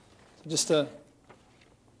 Just I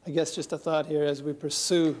guess just a thought here as we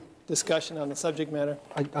pursue discussion on the subject matter.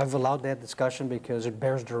 I've allowed that discussion because it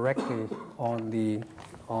bears directly on the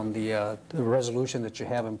resolution that you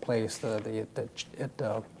have in place. It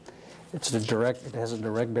has a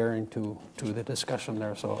direct bearing to the discussion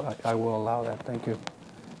there, so I will allow that. Thank you.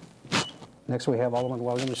 Next we have Alderman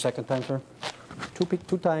Williams, the second time, sir. Two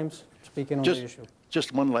times speaking on the issue.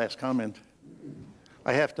 Just one last comment.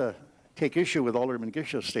 I have to take issue with Alderman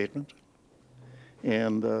Gisha's statement.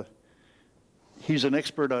 And he's an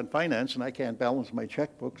expert on finance, and I can't balance my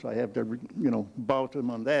checkbooks. I have to, bow to him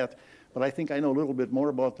on that. But I think I know a little bit more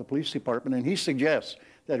about the police department, and he suggests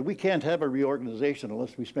that we can't have a reorganization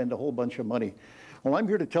unless we spend a whole bunch of money. Well, I'm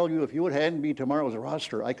here to tell you, if you would hand me tomorrow's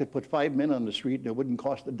roster, I could put 5 men on the street, and it wouldn't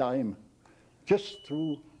cost a dime, just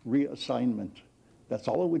through reassignment. That's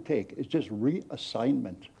all it would take, is just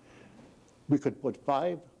reassignment. We could put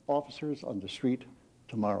 5 officers on the street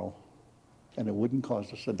tomorrow, and it wouldn't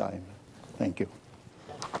cost us a dime. Thank you.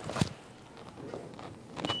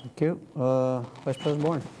 Thank you. Vice President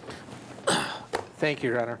Bourne. Thank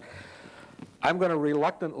you, Your Honor. I'm going to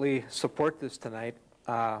reluctantly support this tonight,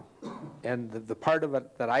 and the part of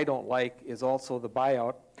it that I don't like is also the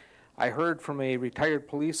buyout. I heard from a retired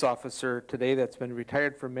police officer today that's been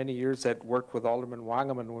retired for many years that worked with Alderman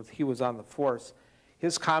Wangerman when he was on the force.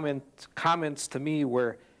 His comments to me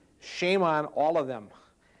were, shame on all of them.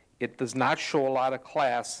 It does not show a lot of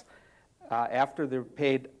class after they're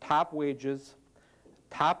paid top wages,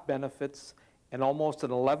 top benefits, and almost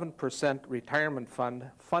an 11% retirement fund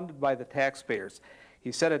funded by the taxpayers. He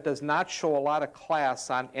said it does not show a lot of class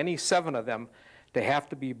on any 7 of them to have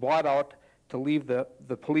to be bought out to leave the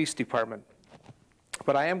police department.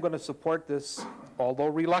 But I am going to support this, although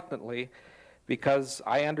reluctantly, because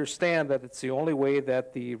I understand that it's the only way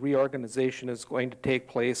that the reorganization is going to take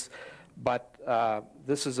place. But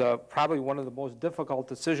this is probably one of the most difficult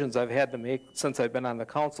decisions I've had to make since I've been on the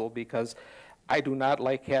council, because I do not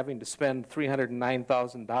like having to spend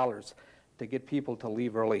 $309,000 to get people to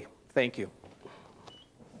leave early. Thank you.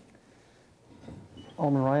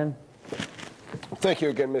 Alderman Ryan. Thank you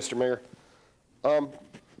again, Mr. Mayor.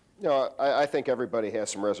 I think everybody has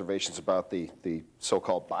some reservations about the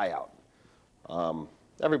so-called buyout.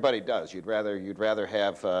 Everybody does. You'd rather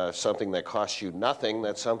have something that costs you nothing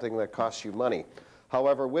than something that costs you money.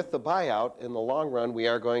 However, with the buyout, in the long run, we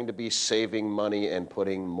are going to be saving money and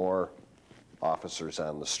putting more officers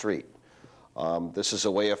on the street. This is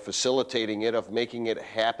a way of facilitating it, of making it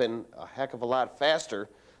happen a heck of a lot faster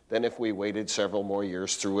than if we waited several more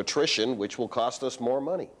years through attrition, which will cost us more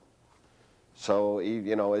money. So,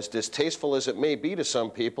 as distasteful as it may be to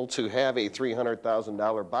some people to have a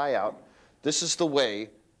 $300,000 buyout, this is the way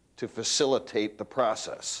to facilitate the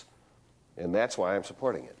process. And that's why I'm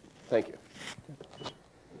supporting it. Thank you.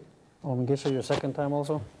 Alderman Gisha, your second time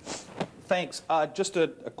also. Thanks. Just a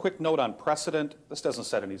quick note on precedent. This doesn't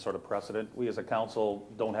set any sort of precedent. We as a council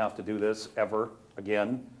don't have to do this ever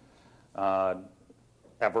again,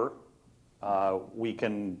 ever. We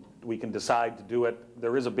can decide to do it.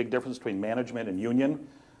 There is a big difference between management and union,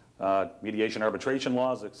 mediation, arbitration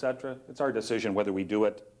laws, etc. It's our decision whether we do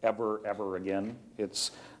it ever again.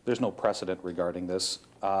 There's no precedent regarding this.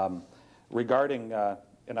 And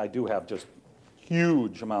I do have just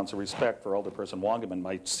huge amounts of respect for Alderperson Wangerman,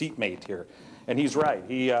 my seatmate here, and he's right.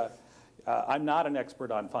 I'm not an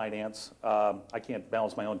expert on finance. I can't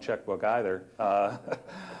balance my own checkbook either,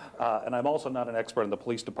 and I'm also not an expert in the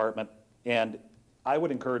police department. And I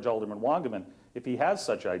would encourage Alderman Wangerman, if he has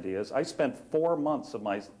such ideas. I spent 3 months of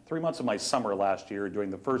my summer last year doing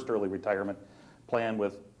the first early retirement plan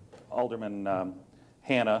with Alderman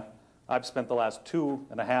Hanna. I've spent the last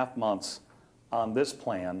 2.5 months on this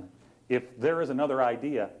plan. If there is another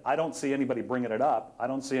idea, I don't see anybody bringing it up. I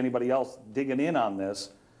don't see anybody else digging in on this.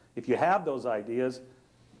 If you have those ideas,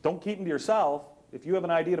 don't keep them to yourself. If you have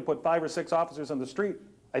an idea to put 5 or 6 officers on the street,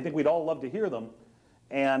 I think we'd all love to hear them.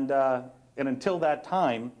 And until that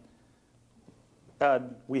time,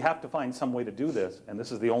 we have to find some way to do this, and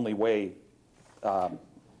this is the only way.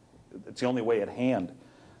 It's the only way at hand.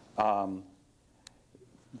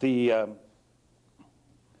 The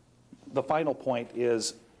final point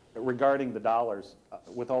is regarding the dollars.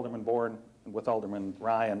 With Alderman Bourne and with Alderman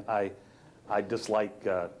Ryan, I dislike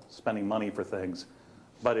spending money for things,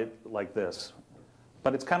 like this.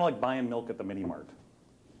 But it's kind of like buying milk at the mini mart.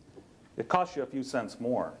 It costs you a few cents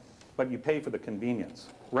more, but you pay for the convenience.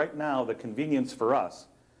 Right now, the convenience for us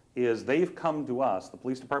is they've come to us, the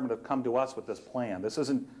police department have come to us with this plan. This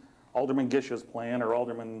isn't Alderman Gish's plan or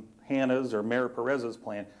Alderman Hanna's or Mayor Perez's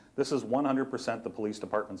plan. This is 100% the police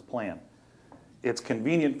department's plan. It's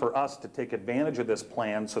convenient for us to take advantage of this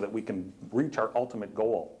plan so that we can reach our ultimate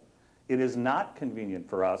goal. It is not convenient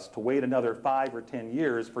for us to wait another 5 or 10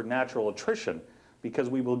 years for natural attrition because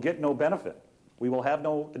we will get no benefit. We will have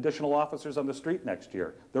no additional officers on the street next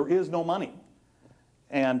year. There is no money.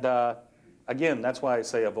 And again, that's why I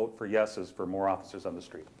say a vote for yes is for more officers on the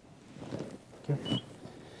street. Okay.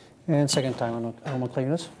 And second time, Alderman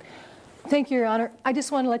Cleavis. Thank you, Your Honor. I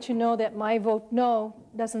just want to let you know that my vote no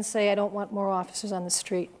doesn't say I don't want more officers on the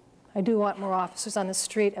street. I do want more officers on the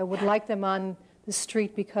street. I would like them on the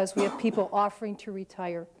street because we have people offering to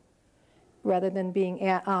retire rather than being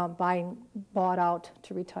bought out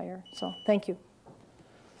to retire. So thank you.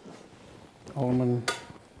 Alderman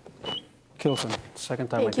Kittleson, second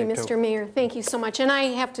time. Thank you, Mr. Mayor. Thank you so much. And I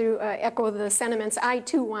have to echo the sentiments. I,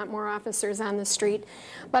 too, want more officers on the street.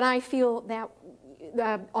 But I feel that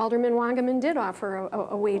Alderman Wangaman did offer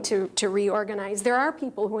a way to reorganize. There are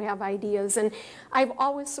people who have ideas, and I've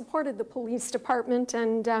always supported the police department,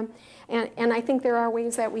 and I think there are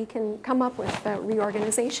ways that we can come up with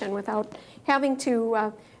reorganization without having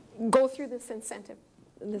to go through this incentive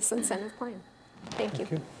plan. Thank you.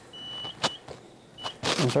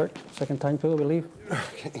 I'm sorry, second time too, I believe.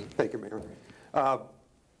 Okay, thank you, Mayor.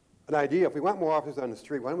 An idea, if we want more officers on the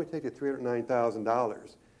street, why don't we take the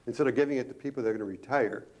 $309,000, instead of giving it to people that are going to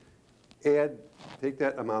retire, take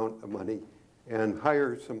that amount of money and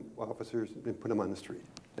hire some officers and put them on the street.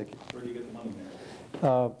 Thank you. Where do you get the money,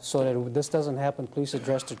 Mayor? So that this doesn't happen, please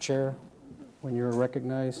address the chair when you're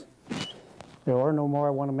recognized. There are no more.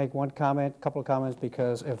 I want to make one comment, couple of comments,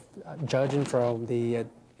 because if judging from the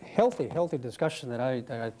healthy discussion that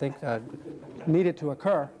I think needed to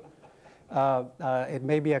occur, it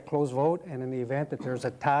may be a close vote, and in the event that there's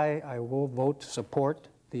a tie, I will vote to support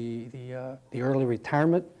the early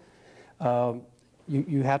retirement.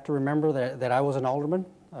 You have to remember that I was an alderman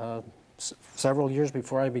several years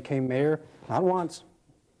before I became mayor. Not once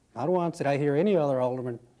did I hear any other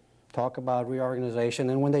alderman talk about reorganization,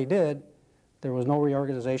 and when they did, there was no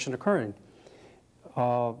reorganization occurring.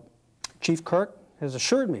 Chief Kirk has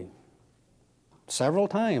assured me several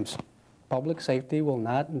times public safety will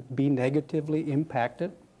not be negatively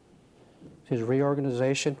impacted. His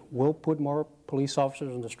reorganization will put more police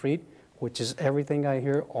officers on the street, which is everything I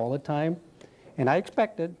hear all the time. And I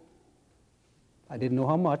expected, I didn't know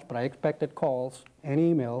how much, but I expected calls and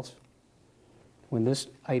emails when this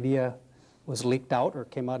idea was leaked out or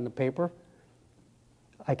came out in the paper.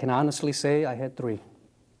 I can honestly say I had three.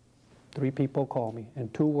 3 people called me,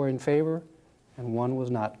 and 2 were in favor, and 1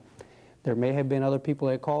 was not. There may have been other people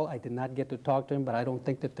that called. I did not get to talk to them, but I don't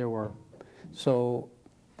think that there were. So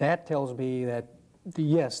that tells me that,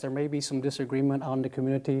 yes, there may be some disagreement on the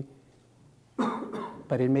community,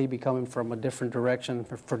 but it may be coming from a different direction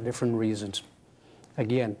for different reasons.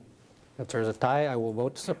 Again, if there's a tie, I will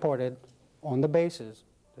vote to support it on the basis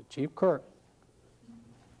that Chief Kirk,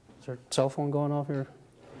 is there a cell phone going off here?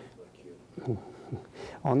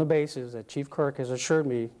 On the basis that Chief Kirk has assured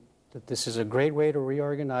me that this is a great way to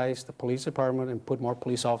reorganize the police department and put more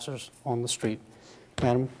police officers on the street.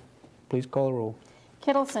 Madam, please call the roll.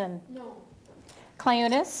 Kittleson. No.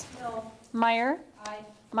 Clayunas. No. Meyer. Aye.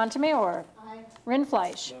 Montemayor. Aye.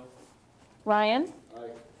 Rindfleisch. No. Ryan. Aye.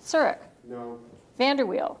 Surrick. No.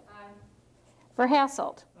 Vanderweel. Aye.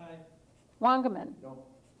 Verhasselt. Aye. Wangaman. No.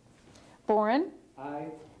 Boren. Aye.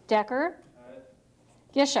 Decker. Aye.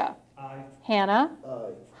 Gisha. Aye. Hanna.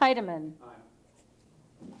 Aye. Heidemann. Aye.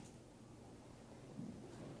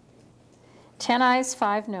 10 ayes,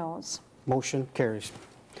 5 noes. Motion carries.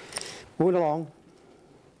 Moving along.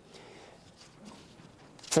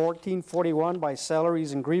 1441 by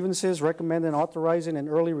salaries and grievances, recommending authorizing an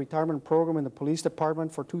early retirement program in the police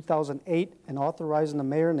department for 2008 and authorizing the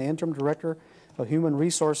mayor and the interim director of human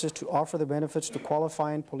resources to offer the benefits to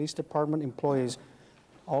qualifying police department employees.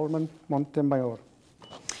 Alderman Montemayor.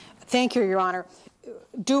 Thank you, Your Honor.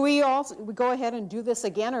 Do we go ahead and do this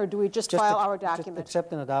again, or do we just file our document? Just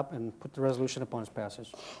accept and adopt and put the resolution upon its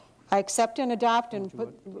passage. I accept and adopt and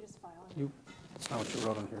put... That's not what you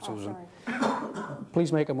wrote on here, Susan.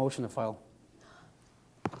 Please make a motion to file.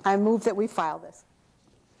 I move that we file this.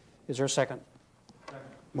 Is there a second? Second.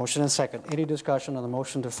 Motion and second. Any discussion on the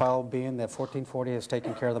motion to file, being that 1440 has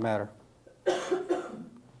taken care of the matter?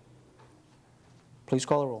 Please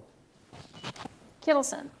call the roll.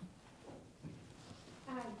 Kittleson.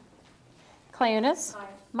 Aye. Clayunas. Aye.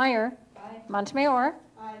 Meyer. Aye. Montemayor.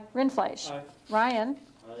 Aye. Rindfleisch. Aye. Ryan.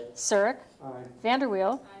 Aye. Surrick. Aye.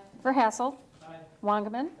 Vanderweel. Aye. Verhasselt. Aye.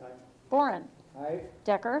 Wangaman. Aye. Boren. Aye.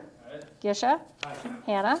 Decker. Aye. Gisha.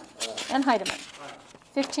 Hannah. And Heidemann.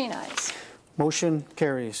 15 ayes. Motion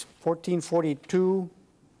carries. 1442,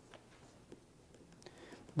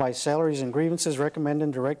 by salaries and grievances, recommend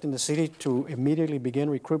and directing the city to immediately begin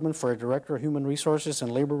recruitment for a Director of Human Resources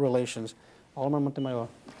and Labor Relations. Alderman Montemayor.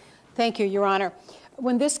 Thank you, Your Honor.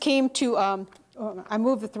 When this came to, I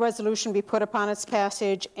move that the resolution be put upon its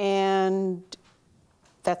passage, and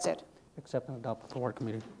that's it. Accept and adopt the work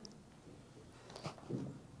committee.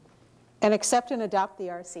 And accept and adopt the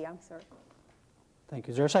RC, I'm sorry. Thank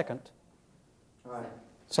you. Is there a second? Aye.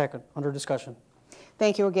 Second. Under discussion.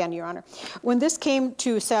 Thank you again, Your Honor. When this came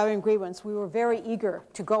to salary and grievance, we were very eager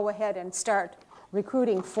to go ahead and start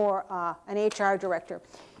recruiting for an HR director.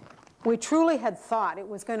 We truly had thought it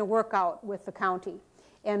was going to work out with the county,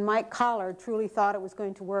 and Mike Collard truly thought it was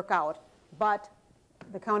going to work out, but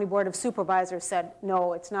the County Board of Supervisors said,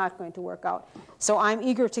 no, it's not going to work out. So I'm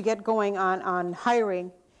eager to get going on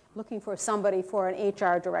hiring, looking for somebody for an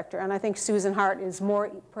HR director, and I think Susan Hart is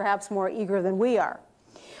perhaps more eager than we are.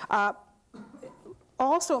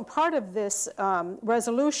 Also, part of this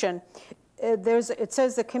resolution, it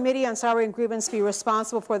says the Committee on Salary and Grievance be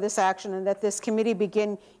responsible for this action, and that this committee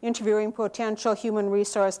begin interviewing potential human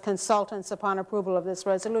resource consultants upon approval of this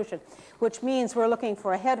resolution, which means we're looking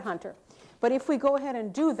for a headhunter. But if we go ahead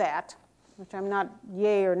and do that, which I'm not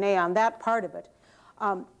yay or nay on that part of it,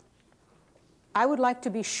 I would like to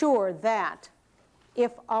be sure that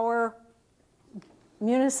if our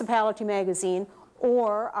municipality magazine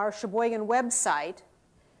or our Sheboygan website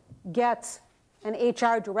gets an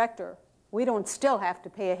HR director, we don't still have to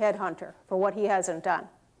pay a headhunter for what he hasn't done.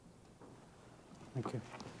 Thank you.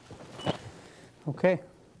 Okay,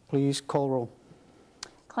 please call roll.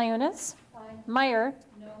 Clayunas. Aye. Meyer.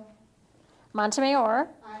 No. Montemayor.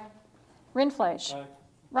 Aye. Rindfleisch. Aye.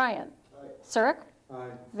 Ryan. Aye. Surrick. Aye.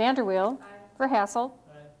 Vanderweel. Aye. Verhassel.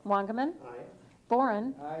 Aye. Wangerman. Aye.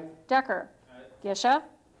 Boren. Aye. Decker. Aye. Gisha.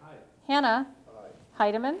 Aye. Hannah. Aye.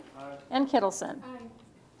 Heidemann. Aye. And Kittleson. Aye.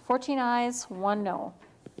 14 ayes, 1 no.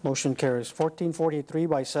 Motion carries. 1443,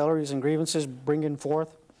 by salaries and grievances, bringing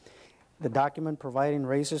forth the document providing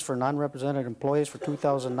raises for non-represented employees for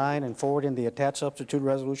 2009 and forwarding the attached substitute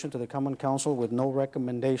resolution to the Common Council with no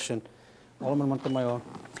recommendation. Alderman Montemayor.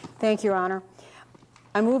 Thank you, Your Honor.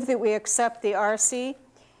 I move that we accept the RC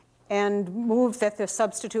and move that the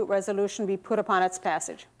substitute resolution be put upon its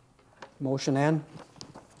passage. Motion and?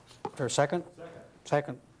 Is there a second?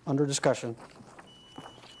 Second. Under discussion.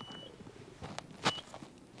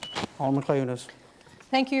 Alderman Clayunas.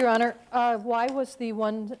 Thank you, Your Honor. Why was the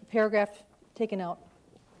one paragraph taken out?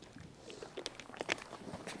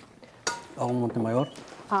 Alderman Montemayor.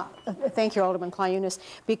 Thank you, Alderman Clayunas,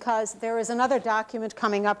 because there is another document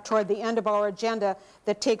coming up toward the end of our agenda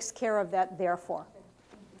that takes care of that therefore.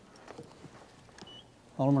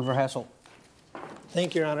 Alderman Verhassel.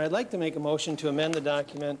 Thank you, Your Honor. I'd like to make a motion to amend the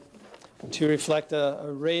document to reflect a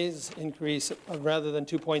raise increase of rather than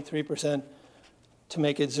 2.3%, to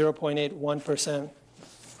make it 0.81%.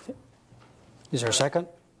 Is there a second?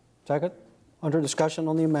 Second. Under discussion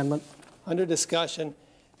on the amendment. Under discussion.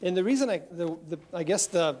 And the reason I guess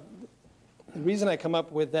the reason I come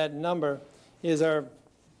up with that number is our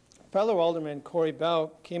fellow alderman, Corey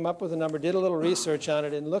Bell, came up with a number, did a little research on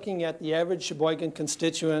it, and looking at the average Sheboygan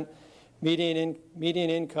constituent median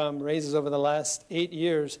income raises over the last 8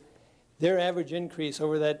 years, their average increase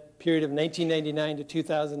over that period of 1999 to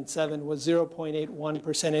 2007 was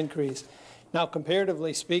 0.81% increase. Now,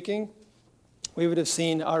 comparatively speaking, we would have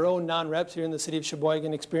seen our own non-reps here in the city of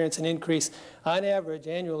Sheboygan experience an increase on average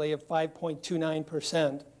annually of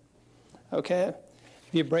 5.29%. Okay?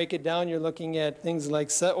 If you break it down, you're looking at things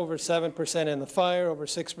like over 7% in the fire, over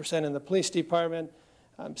 6% in the police department,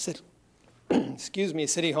 excuse me,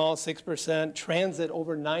 City Hall 6%, transit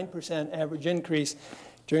over 9% average increase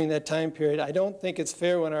during that time period. I don't think it's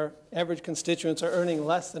fair when our average constituents are earning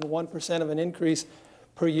less than 1% of an increase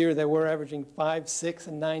per year that we're averaging 5, 6,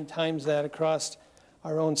 and 9 times that across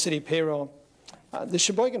our own city payroll. The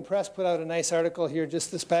Sheboygan Press put out a nice article here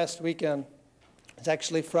just this past weekend. It's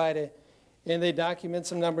actually Friday, and they document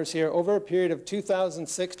some numbers here. Over a period of 2000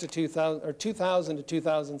 to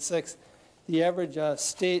 2006, the average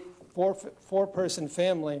state four-person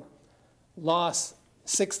family lost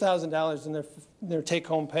 $6,000 in their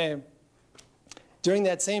take-home pay. During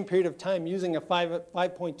that same period of time, using a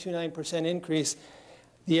 5.29% increase,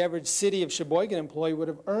 the average city of Sheboygan employee would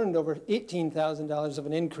have earned over $18,000 of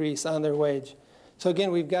an increase on their wage. So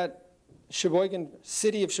again, we've got Sheboygan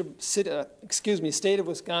state of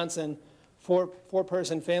Wisconsin,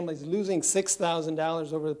 four-person families losing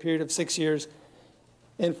 $6,000 over the period of 6 years,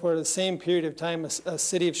 and for the same period of time, a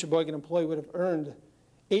city of Sheboygan employee would have earned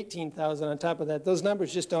 18,000 on top of that. Those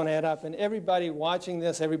numbers just don't add up. And everybody watching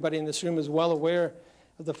this, everybody in this room is well aware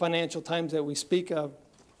of the financial times that we speak of.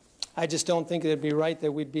 I just don't think it'd be right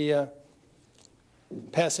that we'd be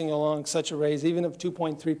passing along such a raise, even if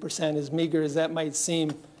 2.3%, as meager as that might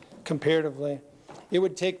seem comparatively. It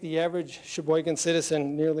would take the average Sheboygan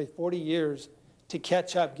citizen nearly 40 years to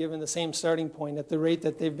catch up, given the same starting point at the rate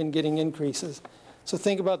that they've been getting increases. So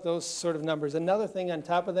think about those sort of numbers. Another thing on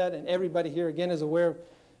top of that, and everybody here again is aware,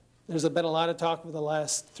 there's been a lot of talk over the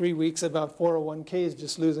last 3 weeks about 401ks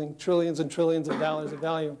just losing trillions and trillions of dollars of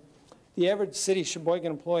value. The average city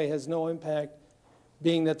Sheboygan employee has no impact,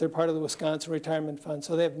 being that they're part of the Wisconsin Retirement Fund.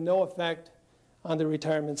 So they have no effect on the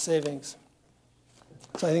retirement savings.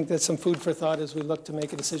 So I think that's some food for thought as we look to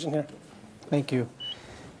make a decision here. Thank you.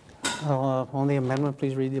 On the amendment,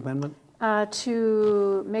 please read the amendment.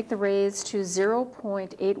 To make the raise to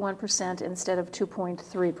 0.81% instead of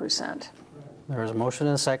 2.3%. There is a motion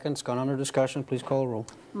and a second. It's gone under discussion. Please call the roll.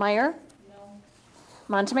 Meyer? No.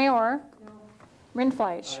 Montemayor? No.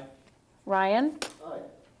 Rindfleisch? Aye. Ryan? Aye.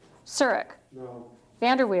 Surek? No.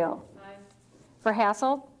 Vanderweel? Aye.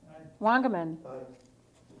 Verhasselt? Aye. Wangeman? Aye.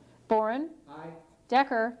 Boren? Aye.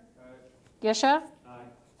 Decker? Aye. Gisha? Aye.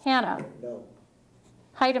 Hannah? No.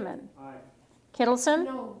 Heidemann? Aye. Kittleson?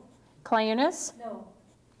 No. Clayunas? No.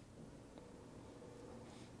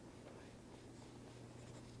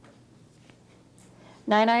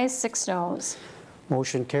 Nine ayes, 6 noes.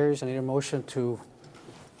 Motion carries. I need a motion to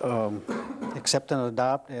accept and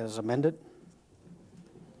adopt as amended.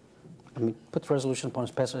 Put the resolution upon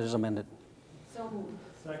its passage as amended. So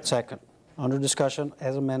moved. Second. Under discussion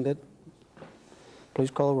as amended.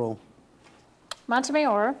 Please call the roll.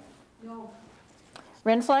 Montemayor? No.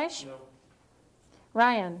 Rindfleisch? No.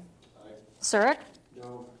 Ryan? Aye. Surek?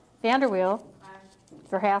 No. Vanderweel? Aye.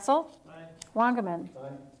 Verhasselt? Aye. Wangeman? Aye.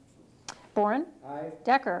 Boren? Aye.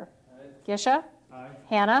 Decker? Aye. Gisha? Aye.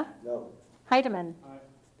 Hannah? No. Heidemann? Aye.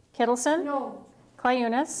 Kittleson? No.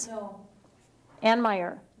 Clayunas? No. And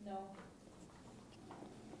Meyer? No.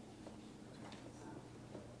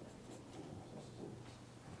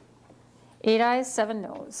 Eight ayes, 7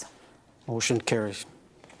 noes. Motion carries.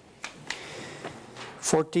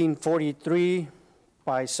 1443,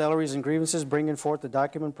 by salaries and grievances, bringing forth the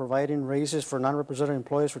document providing raises for non-represented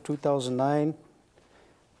employees for 2009.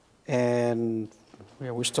 And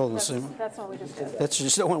yeah, we're still in the same. That's all we just did. That's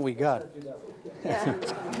just the one we got. Yeah.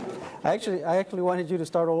 I actually wanted you to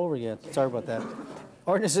start all over again. Sorry about that.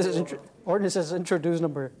 Ordinances introduced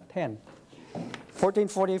number 10.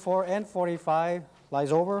 1444 and 45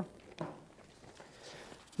 lies over.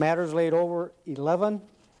 Matters laid over 11,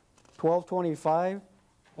 1225,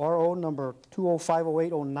 RO number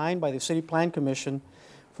 2050809 by the City Plan Commission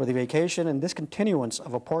for the vacation and discontinuance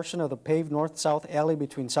of a portion of the paved north-south alley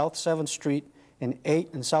between South 7th Street and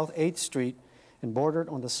 8th and South 8th Street and bordered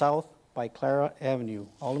on the south by Clara Avenue.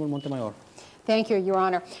 Alderman Montemayor. Thank you, Your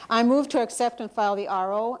Honor. I move to accept and file the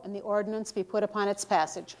RO and the ordinance be put upon its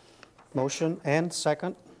passage. Motion and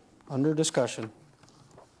second. Under discussion.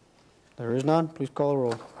 There is none. Please call the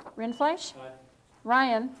roll. Rindfleisch? Aye.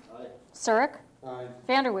 Ryan? Aye. Surek? Aye.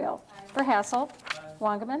 Vanderweel? Verhasselt?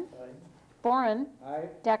 Wangeman? Aye. Boren? Aye.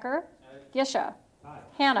 Decker? Gisha? Aye.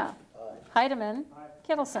 Hannah? Aye. Heidemann?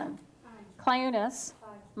 Kittleson? Clayunas?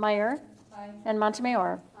 Meyer? And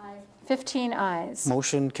Montemayor? 15 ayes.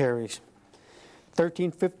 Motion carries.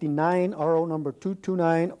 1359, RO number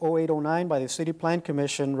 2290809 by the City Plan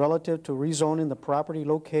Commission relative to rezoning the property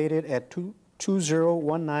located at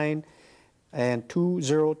 2019 and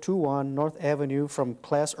 2021 North Avenue from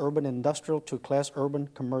Class Urban Industrial to Class Urban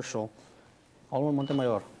Commercial. Alderman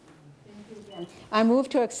Montemayor. I move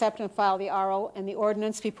to accept and file the RO and the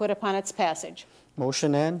ordinance be put upon its passage.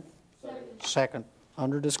 Motion and second.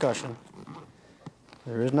 Under discussion.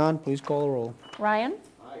 There is none. Please call the roll. Ryan?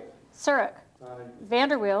 Aye. Surek? Aye.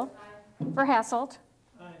 Vanderweel? Verhasselt?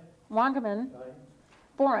 Aye. Wangeman? Aye.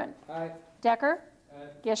 Boren? Aye. Decker? Aye.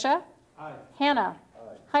 Gisha? Aye. Hannah?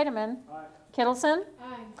 Heidemann? Aye. Kittleson?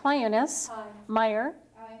 Aye. Clayunas? Meyer?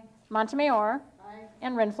 Aye. Montemayor?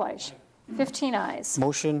 And Rindfleisch. 15 ayes.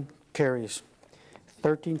 Motion carries.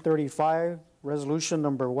 1335, resolution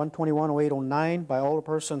number 1210809 by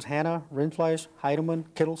Alderpersons Hannah, Rindfleisch, Heidemann,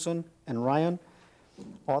 Kittleson, and Ryan,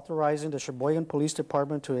 authorizing the Sheboygan Police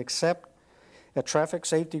Department to accept a traffic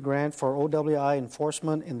safety grant for OWI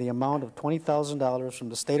enforcement in the amount of $20,000 from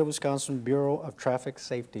the State of Wisconsin Bureau of Traffic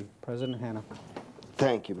Safety. President Hannah.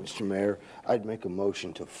 Thank you, Mr. Mayor. I'd make a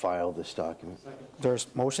motion to file this document. There's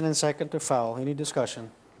motion and second to file. Any discussion?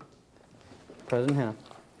 President Hannah.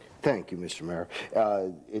 Thank you, Mr. Mayor.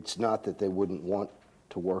 It's not that they wouldn't want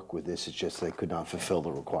to work with this, it's just they could not fulfill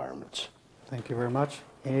the requirements. Thank you very much.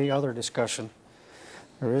 Any other discussion?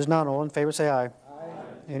 There is none. All in favor, say aye. Aye.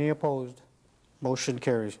 Any opposed? Motion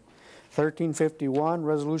carries. 1351,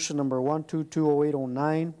 resolution number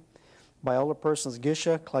 1220809 by Alderpersons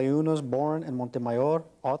Gisha, Clayunas, Boren, and Montemayor,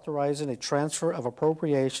 authorizing a transfer of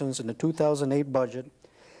appropriations in the 2008 budget,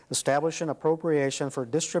 establishing appropriation for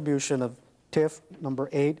distribution of TIF number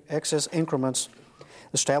 8 excess increments,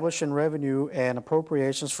 establishing revenue and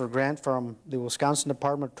appropriations for grant from the Wisconsin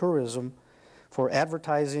Department of Tourism for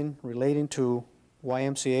advertising relating to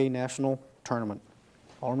YMCA National Tournament.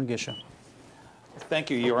 Alderman Gisha.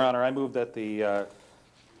 Thank you, Your Honor. I move that the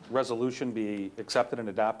resolution be accepted and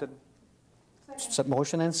adopted.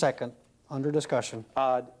 Motion and second. Under discussion.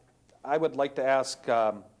 I would like to ask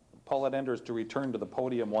Paulette Enders to return to the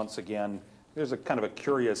podium once again. There's a kind of a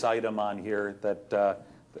curious item on here that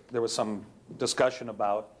there was some discussion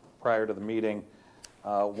about prior to the meeting.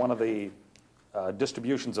 One of the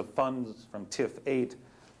distributions of funds from TIF 8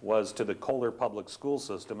 was to the Kohler Public School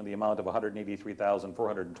System in the amount of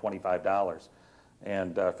 $183,425.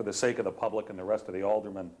 And for the sake of the public and the rest of the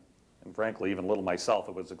aldermen, and frankly, even little myself,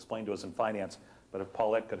 it was explained to us in finance, but if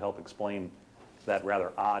Paulette could help explain that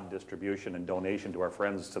rather odd distribution and donation to our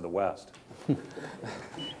friends to the west.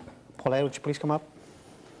 Paulette, would you please come up?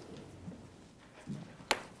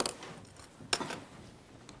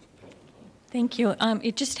 Thank you.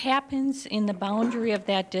 It just happens in the boundary of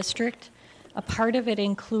that district. A part of it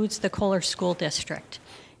includes the Kohler School District.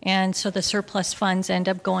 And so the surplus funds end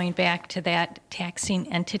up going back to that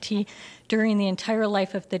taxing entity. During the entire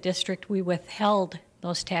life of the district, we withheld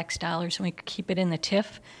those tax dollars and we could keep it in the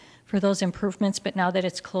TIF for those improvements. But now that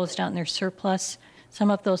it's closed out and there's surplus, some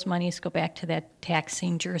of those monies go back to that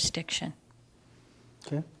taxing jurisdiction.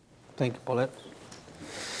 Okay. Thank you, Paulette.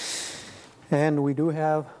 And we do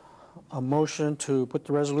have a motion to put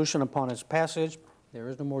the resolution upon its passage. There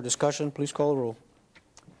is no more discussion. Please call the roll.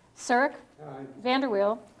 Surrick?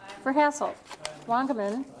 Vanderweel? Verhassel?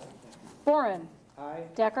 Wangerman? Boren?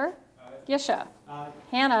 Decker? Gisha?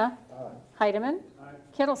 Hannah? Heidemann?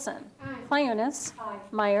 Kittleson? Clayunas?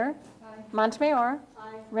 Meyer? Montemayor?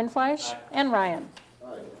 Rindfleisch? And Ryan.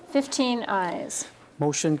 15 ayes.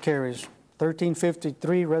 Motion carries.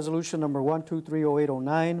 1353, resolution number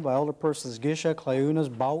 1230809 by Alderpersons Gisha, Clayunas,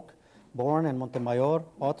 Bauk, Boren, and Montemayor,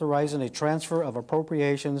 authorizing a transfer of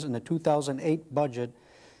appropriations in the 2008 budget,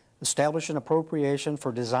 establishing appropriation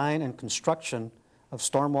for design and construction of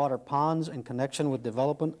stormwater ponds in connection with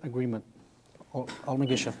development agreement. Alderman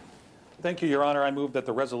Gisha. Thank you, Your Honor. I move that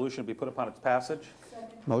the resolution be put upon its passage.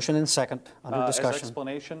 Motion and second. Under discussion. As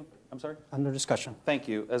explanation, I'm sorry? Under discussion. Thank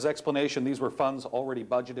you. As explanation, these were funds already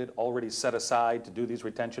budgeted, already set aside to do these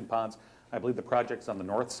retention ponds. I believe the project's on the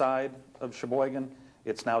north side of Sheboygan.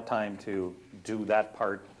 It's now time to do that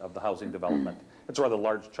part of the housing development. It's a rather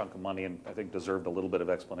large chunk of money and I think deserved a little bit of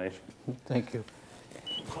explanation. Thank you.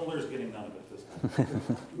 Kohler's getting none of it this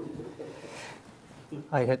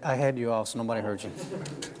time. I had you off, so nobody heard you.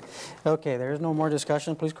 Okay, there is no more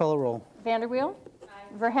discussion. Please call the roll. Vanderweel?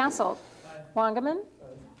 Verhassel? Wangerman?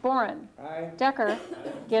 Boren? Decker?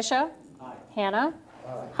 Gisha? Hannah?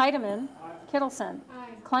 Heidemann? Kittleson?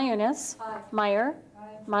 Clayunas? Meyer?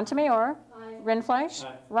 Montemayor? Rindfleisch?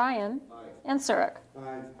 Ryan? And Surrick.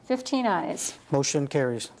 15 ayes. Motion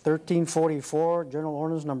carries. 1344, General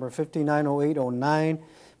Ordinance number 590809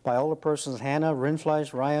 by Alderpersons Hannah,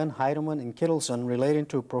 Rindfleisch, Ryan, Heidemann, and Kittleson relating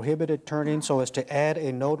to prohibited turning so as to add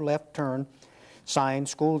a no left turn sign,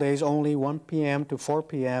 school days only 1 p.m. to 4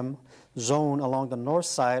 p.m. zone along the north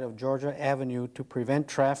side of Georgia Avenue to prevent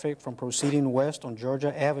traffic from proceeding west on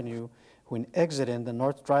Georgia Avenue when exiting the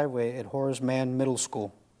north driveway at Horace Mann Middle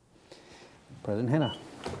School. President Hannah.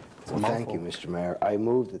 Well, thank you, Mr. Mayor. I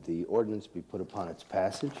move that the ordinance be put upon its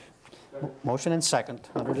passage. Motion and second.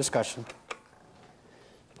 Under discussion.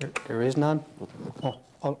 There is none.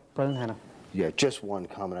 President Hannah. Yeah, just one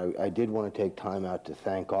comment. I did want to take time out to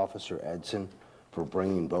thank Officer Edson for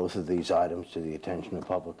bringing both of these items to the attention of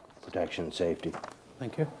public protection and safety.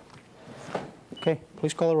 Thank you. Okay,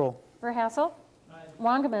 please call the roll. Verhassel?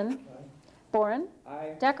 Wangerman? Boren?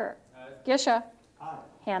 Decker? Gisha?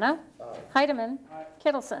 Hannah? Heidemann?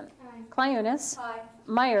 Kittleson? Clayunas?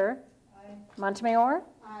 Meyer? Montemayor?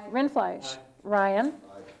 Rindfleisch? Ryan?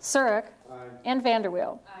 Surrick? And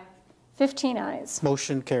Vanderweel. 15 ayes.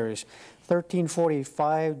 Motion carries.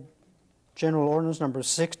 1345, General Ordinance number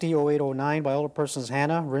 600809 by Alderpersons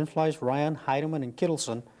Hannah, Rindfleisch, Ryan, Heidemann, and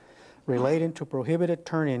Kittleson relating to prohibited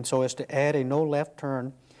turning so as to add a no left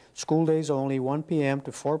turn, school days only 1 p.m.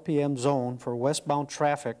 to 4 p.m. zone for westbound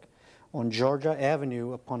traffic on Georgia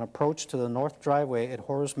Avenue upon approach to the north driveway at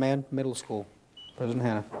Horace Mann Middle School. President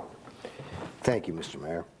Hannah. Thank you, Mr.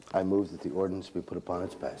 Mayor. I move that the ordinance be put upon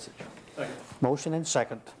its passage. Motion and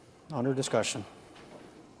second. Under discussion.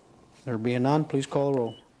 There being none, please call the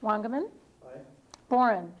roll. Wangerman.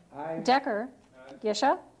 Boren. Decker.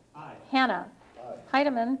 Gisha. Hannah.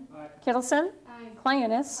 Heidemann. Kittleson.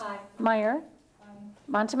 Clayunas. Meyer.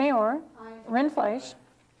 Montemayor. Rindfleisch.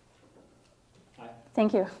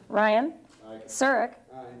 Thank you. Ryan. Surrick.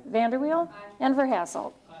 Vanderweel. And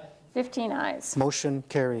Verhasselt. 15 ayes. Motion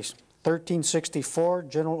carries. 1364,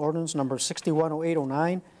 General Ordinance Number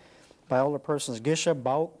 610809 by Alderpersons Gisha,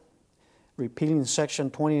 Bauk, repealing Section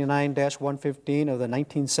 29-115 of the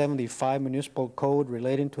 1975 Municipal Code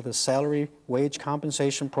relating to the salary wage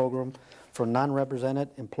compensation program for non-represented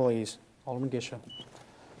employees. Alderman Gisha.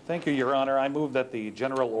 Thank you, Your Honor. I move that the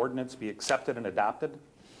general ordinance be accepted and adopted.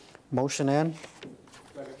 Motion and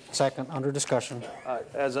second. Under discussion.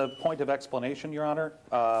 As a point of explanation, Your Honor,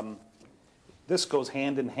 this goes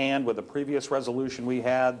hand in hand with a previous resolution we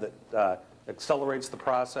had that accelerates the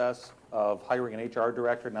process of hiring an HR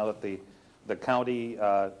director now that the county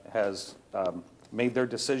has made their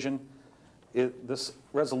decision. This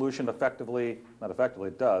resolution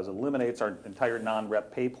eliminates our entire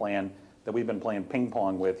non-rep pay plan that we've been playing ping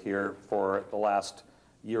pong with here for the last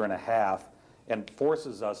year and a half, and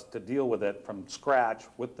forces us to deal with it from scratch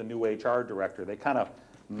with the new HR director. They kind of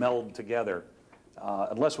meld together.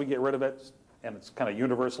 Unless we get rid of it, and it's kind of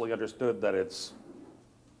universally understood that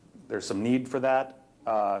there's some need for that,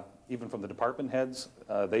 even from the department heads.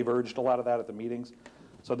 They've urged a lot of that at the meetings.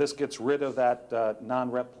 So this gets rid of that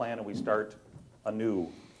non-rep plan, and we start anew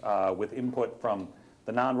with input from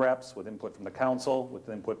the non-reps, with input from the council, with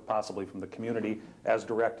input possibly from the community, as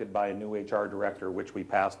directed by a new HR director, which we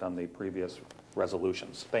passed on the previous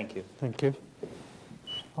resolutions. Thank you. Thank you.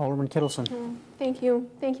 Alderman Kittleson. Thank you.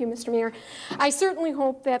 Thank you, Mr. Mayor. I certainly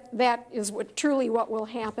hope that that is truly what will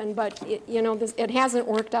happen, but it hasn't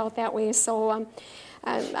worked out that way. So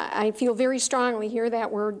I feel very strongly here that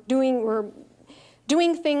we're doing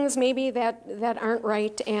things maybe that aren't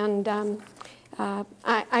right, and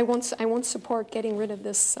I won't support getting rid of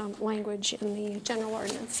this language in the general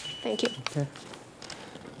ordinance. Thank you. Okay.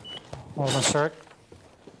 Alderman Surrick.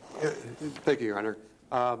 Thank you, Your Honor.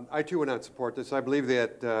 I too would not support this. I believe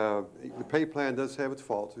that the pay plan does have its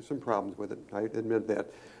faults. There's some problems with it. I admit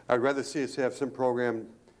that. I'd rather see us have some program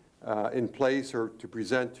in place or to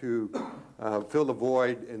present to fill the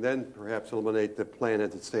void and then perhaps eliminate the plan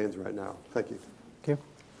as it stands right now. Thank you. Okay.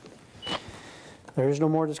 There is no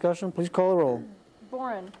more discussion. Please call the roll.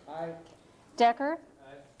 Boren. Decker.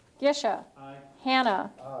 Gisha.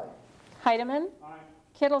 Hannah. Heidemann.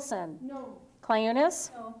 Kittleson.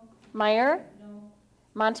 Clayunas. Meyer.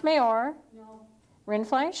 Montemayor.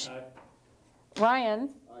 Rindfleisch. Ryan.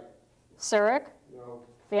 Surrick.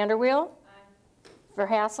 Vanderweel.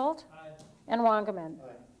 Verhasselt. And Wangerman.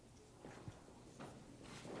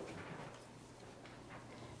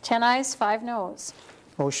 10 ayes, 5 noes.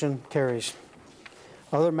 Motion carries.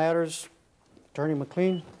 Other matters, Attorney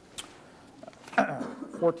McLean.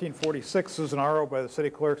 1446 is an RO by the city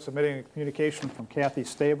clerk submitting a communication from Kathy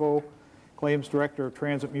Stabo, Claims Director of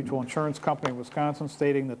Transit Mutual Insurance Company of Wisconsin,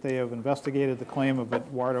 stating that they have investigated the claim of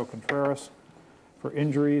Eduardo Contreras for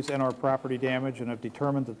injuries and/or property damage and have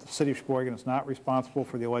determined that the city of Sheboygan is not responsible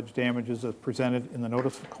for the alleged damages as presented in the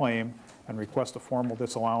notice of claim and request a formal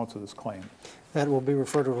disallowance of this claim. That will be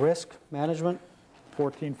referred to risk management.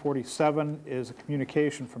 1447 is a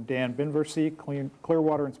communication from Dan Binversey,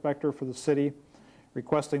 Clearwater Inspector for the city,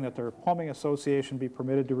 requesting that their plumbing association be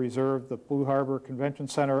permitted to reserve the Blue Harbor Convention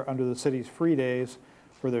Center under the city's free days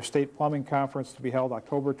for their state plumbing conference to be held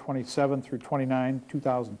October 27 through 29,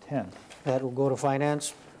 2010. That will go to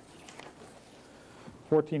finance.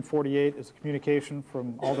 1448 is a communication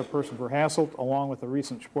from Alderperson Verhasselt, along with a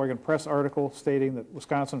recent Sheboygan Press article stating that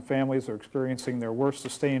Wisconsin families are experiencing their worst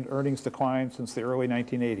sustained earnings decline since the early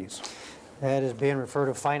 1980s. That is being referred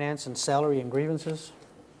to finance and salary and grievances.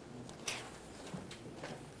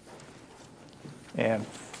 And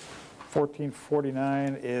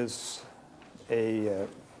 1449 is an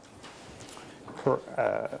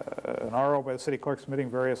RO by the city clerk submitting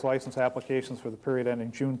various license applications for the period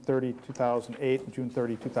ending June 30, 2008 and June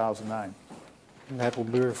 30, 2009. And that will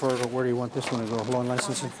be referred to, where do you want this one to go? Law and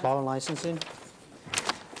licensing? Law and licensing.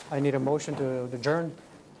 I need a motion to adjourn.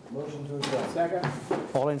 Motion to adjourn. Second.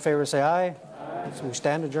 All in favor say aye. Aye. So we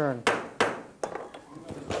stand adjourned.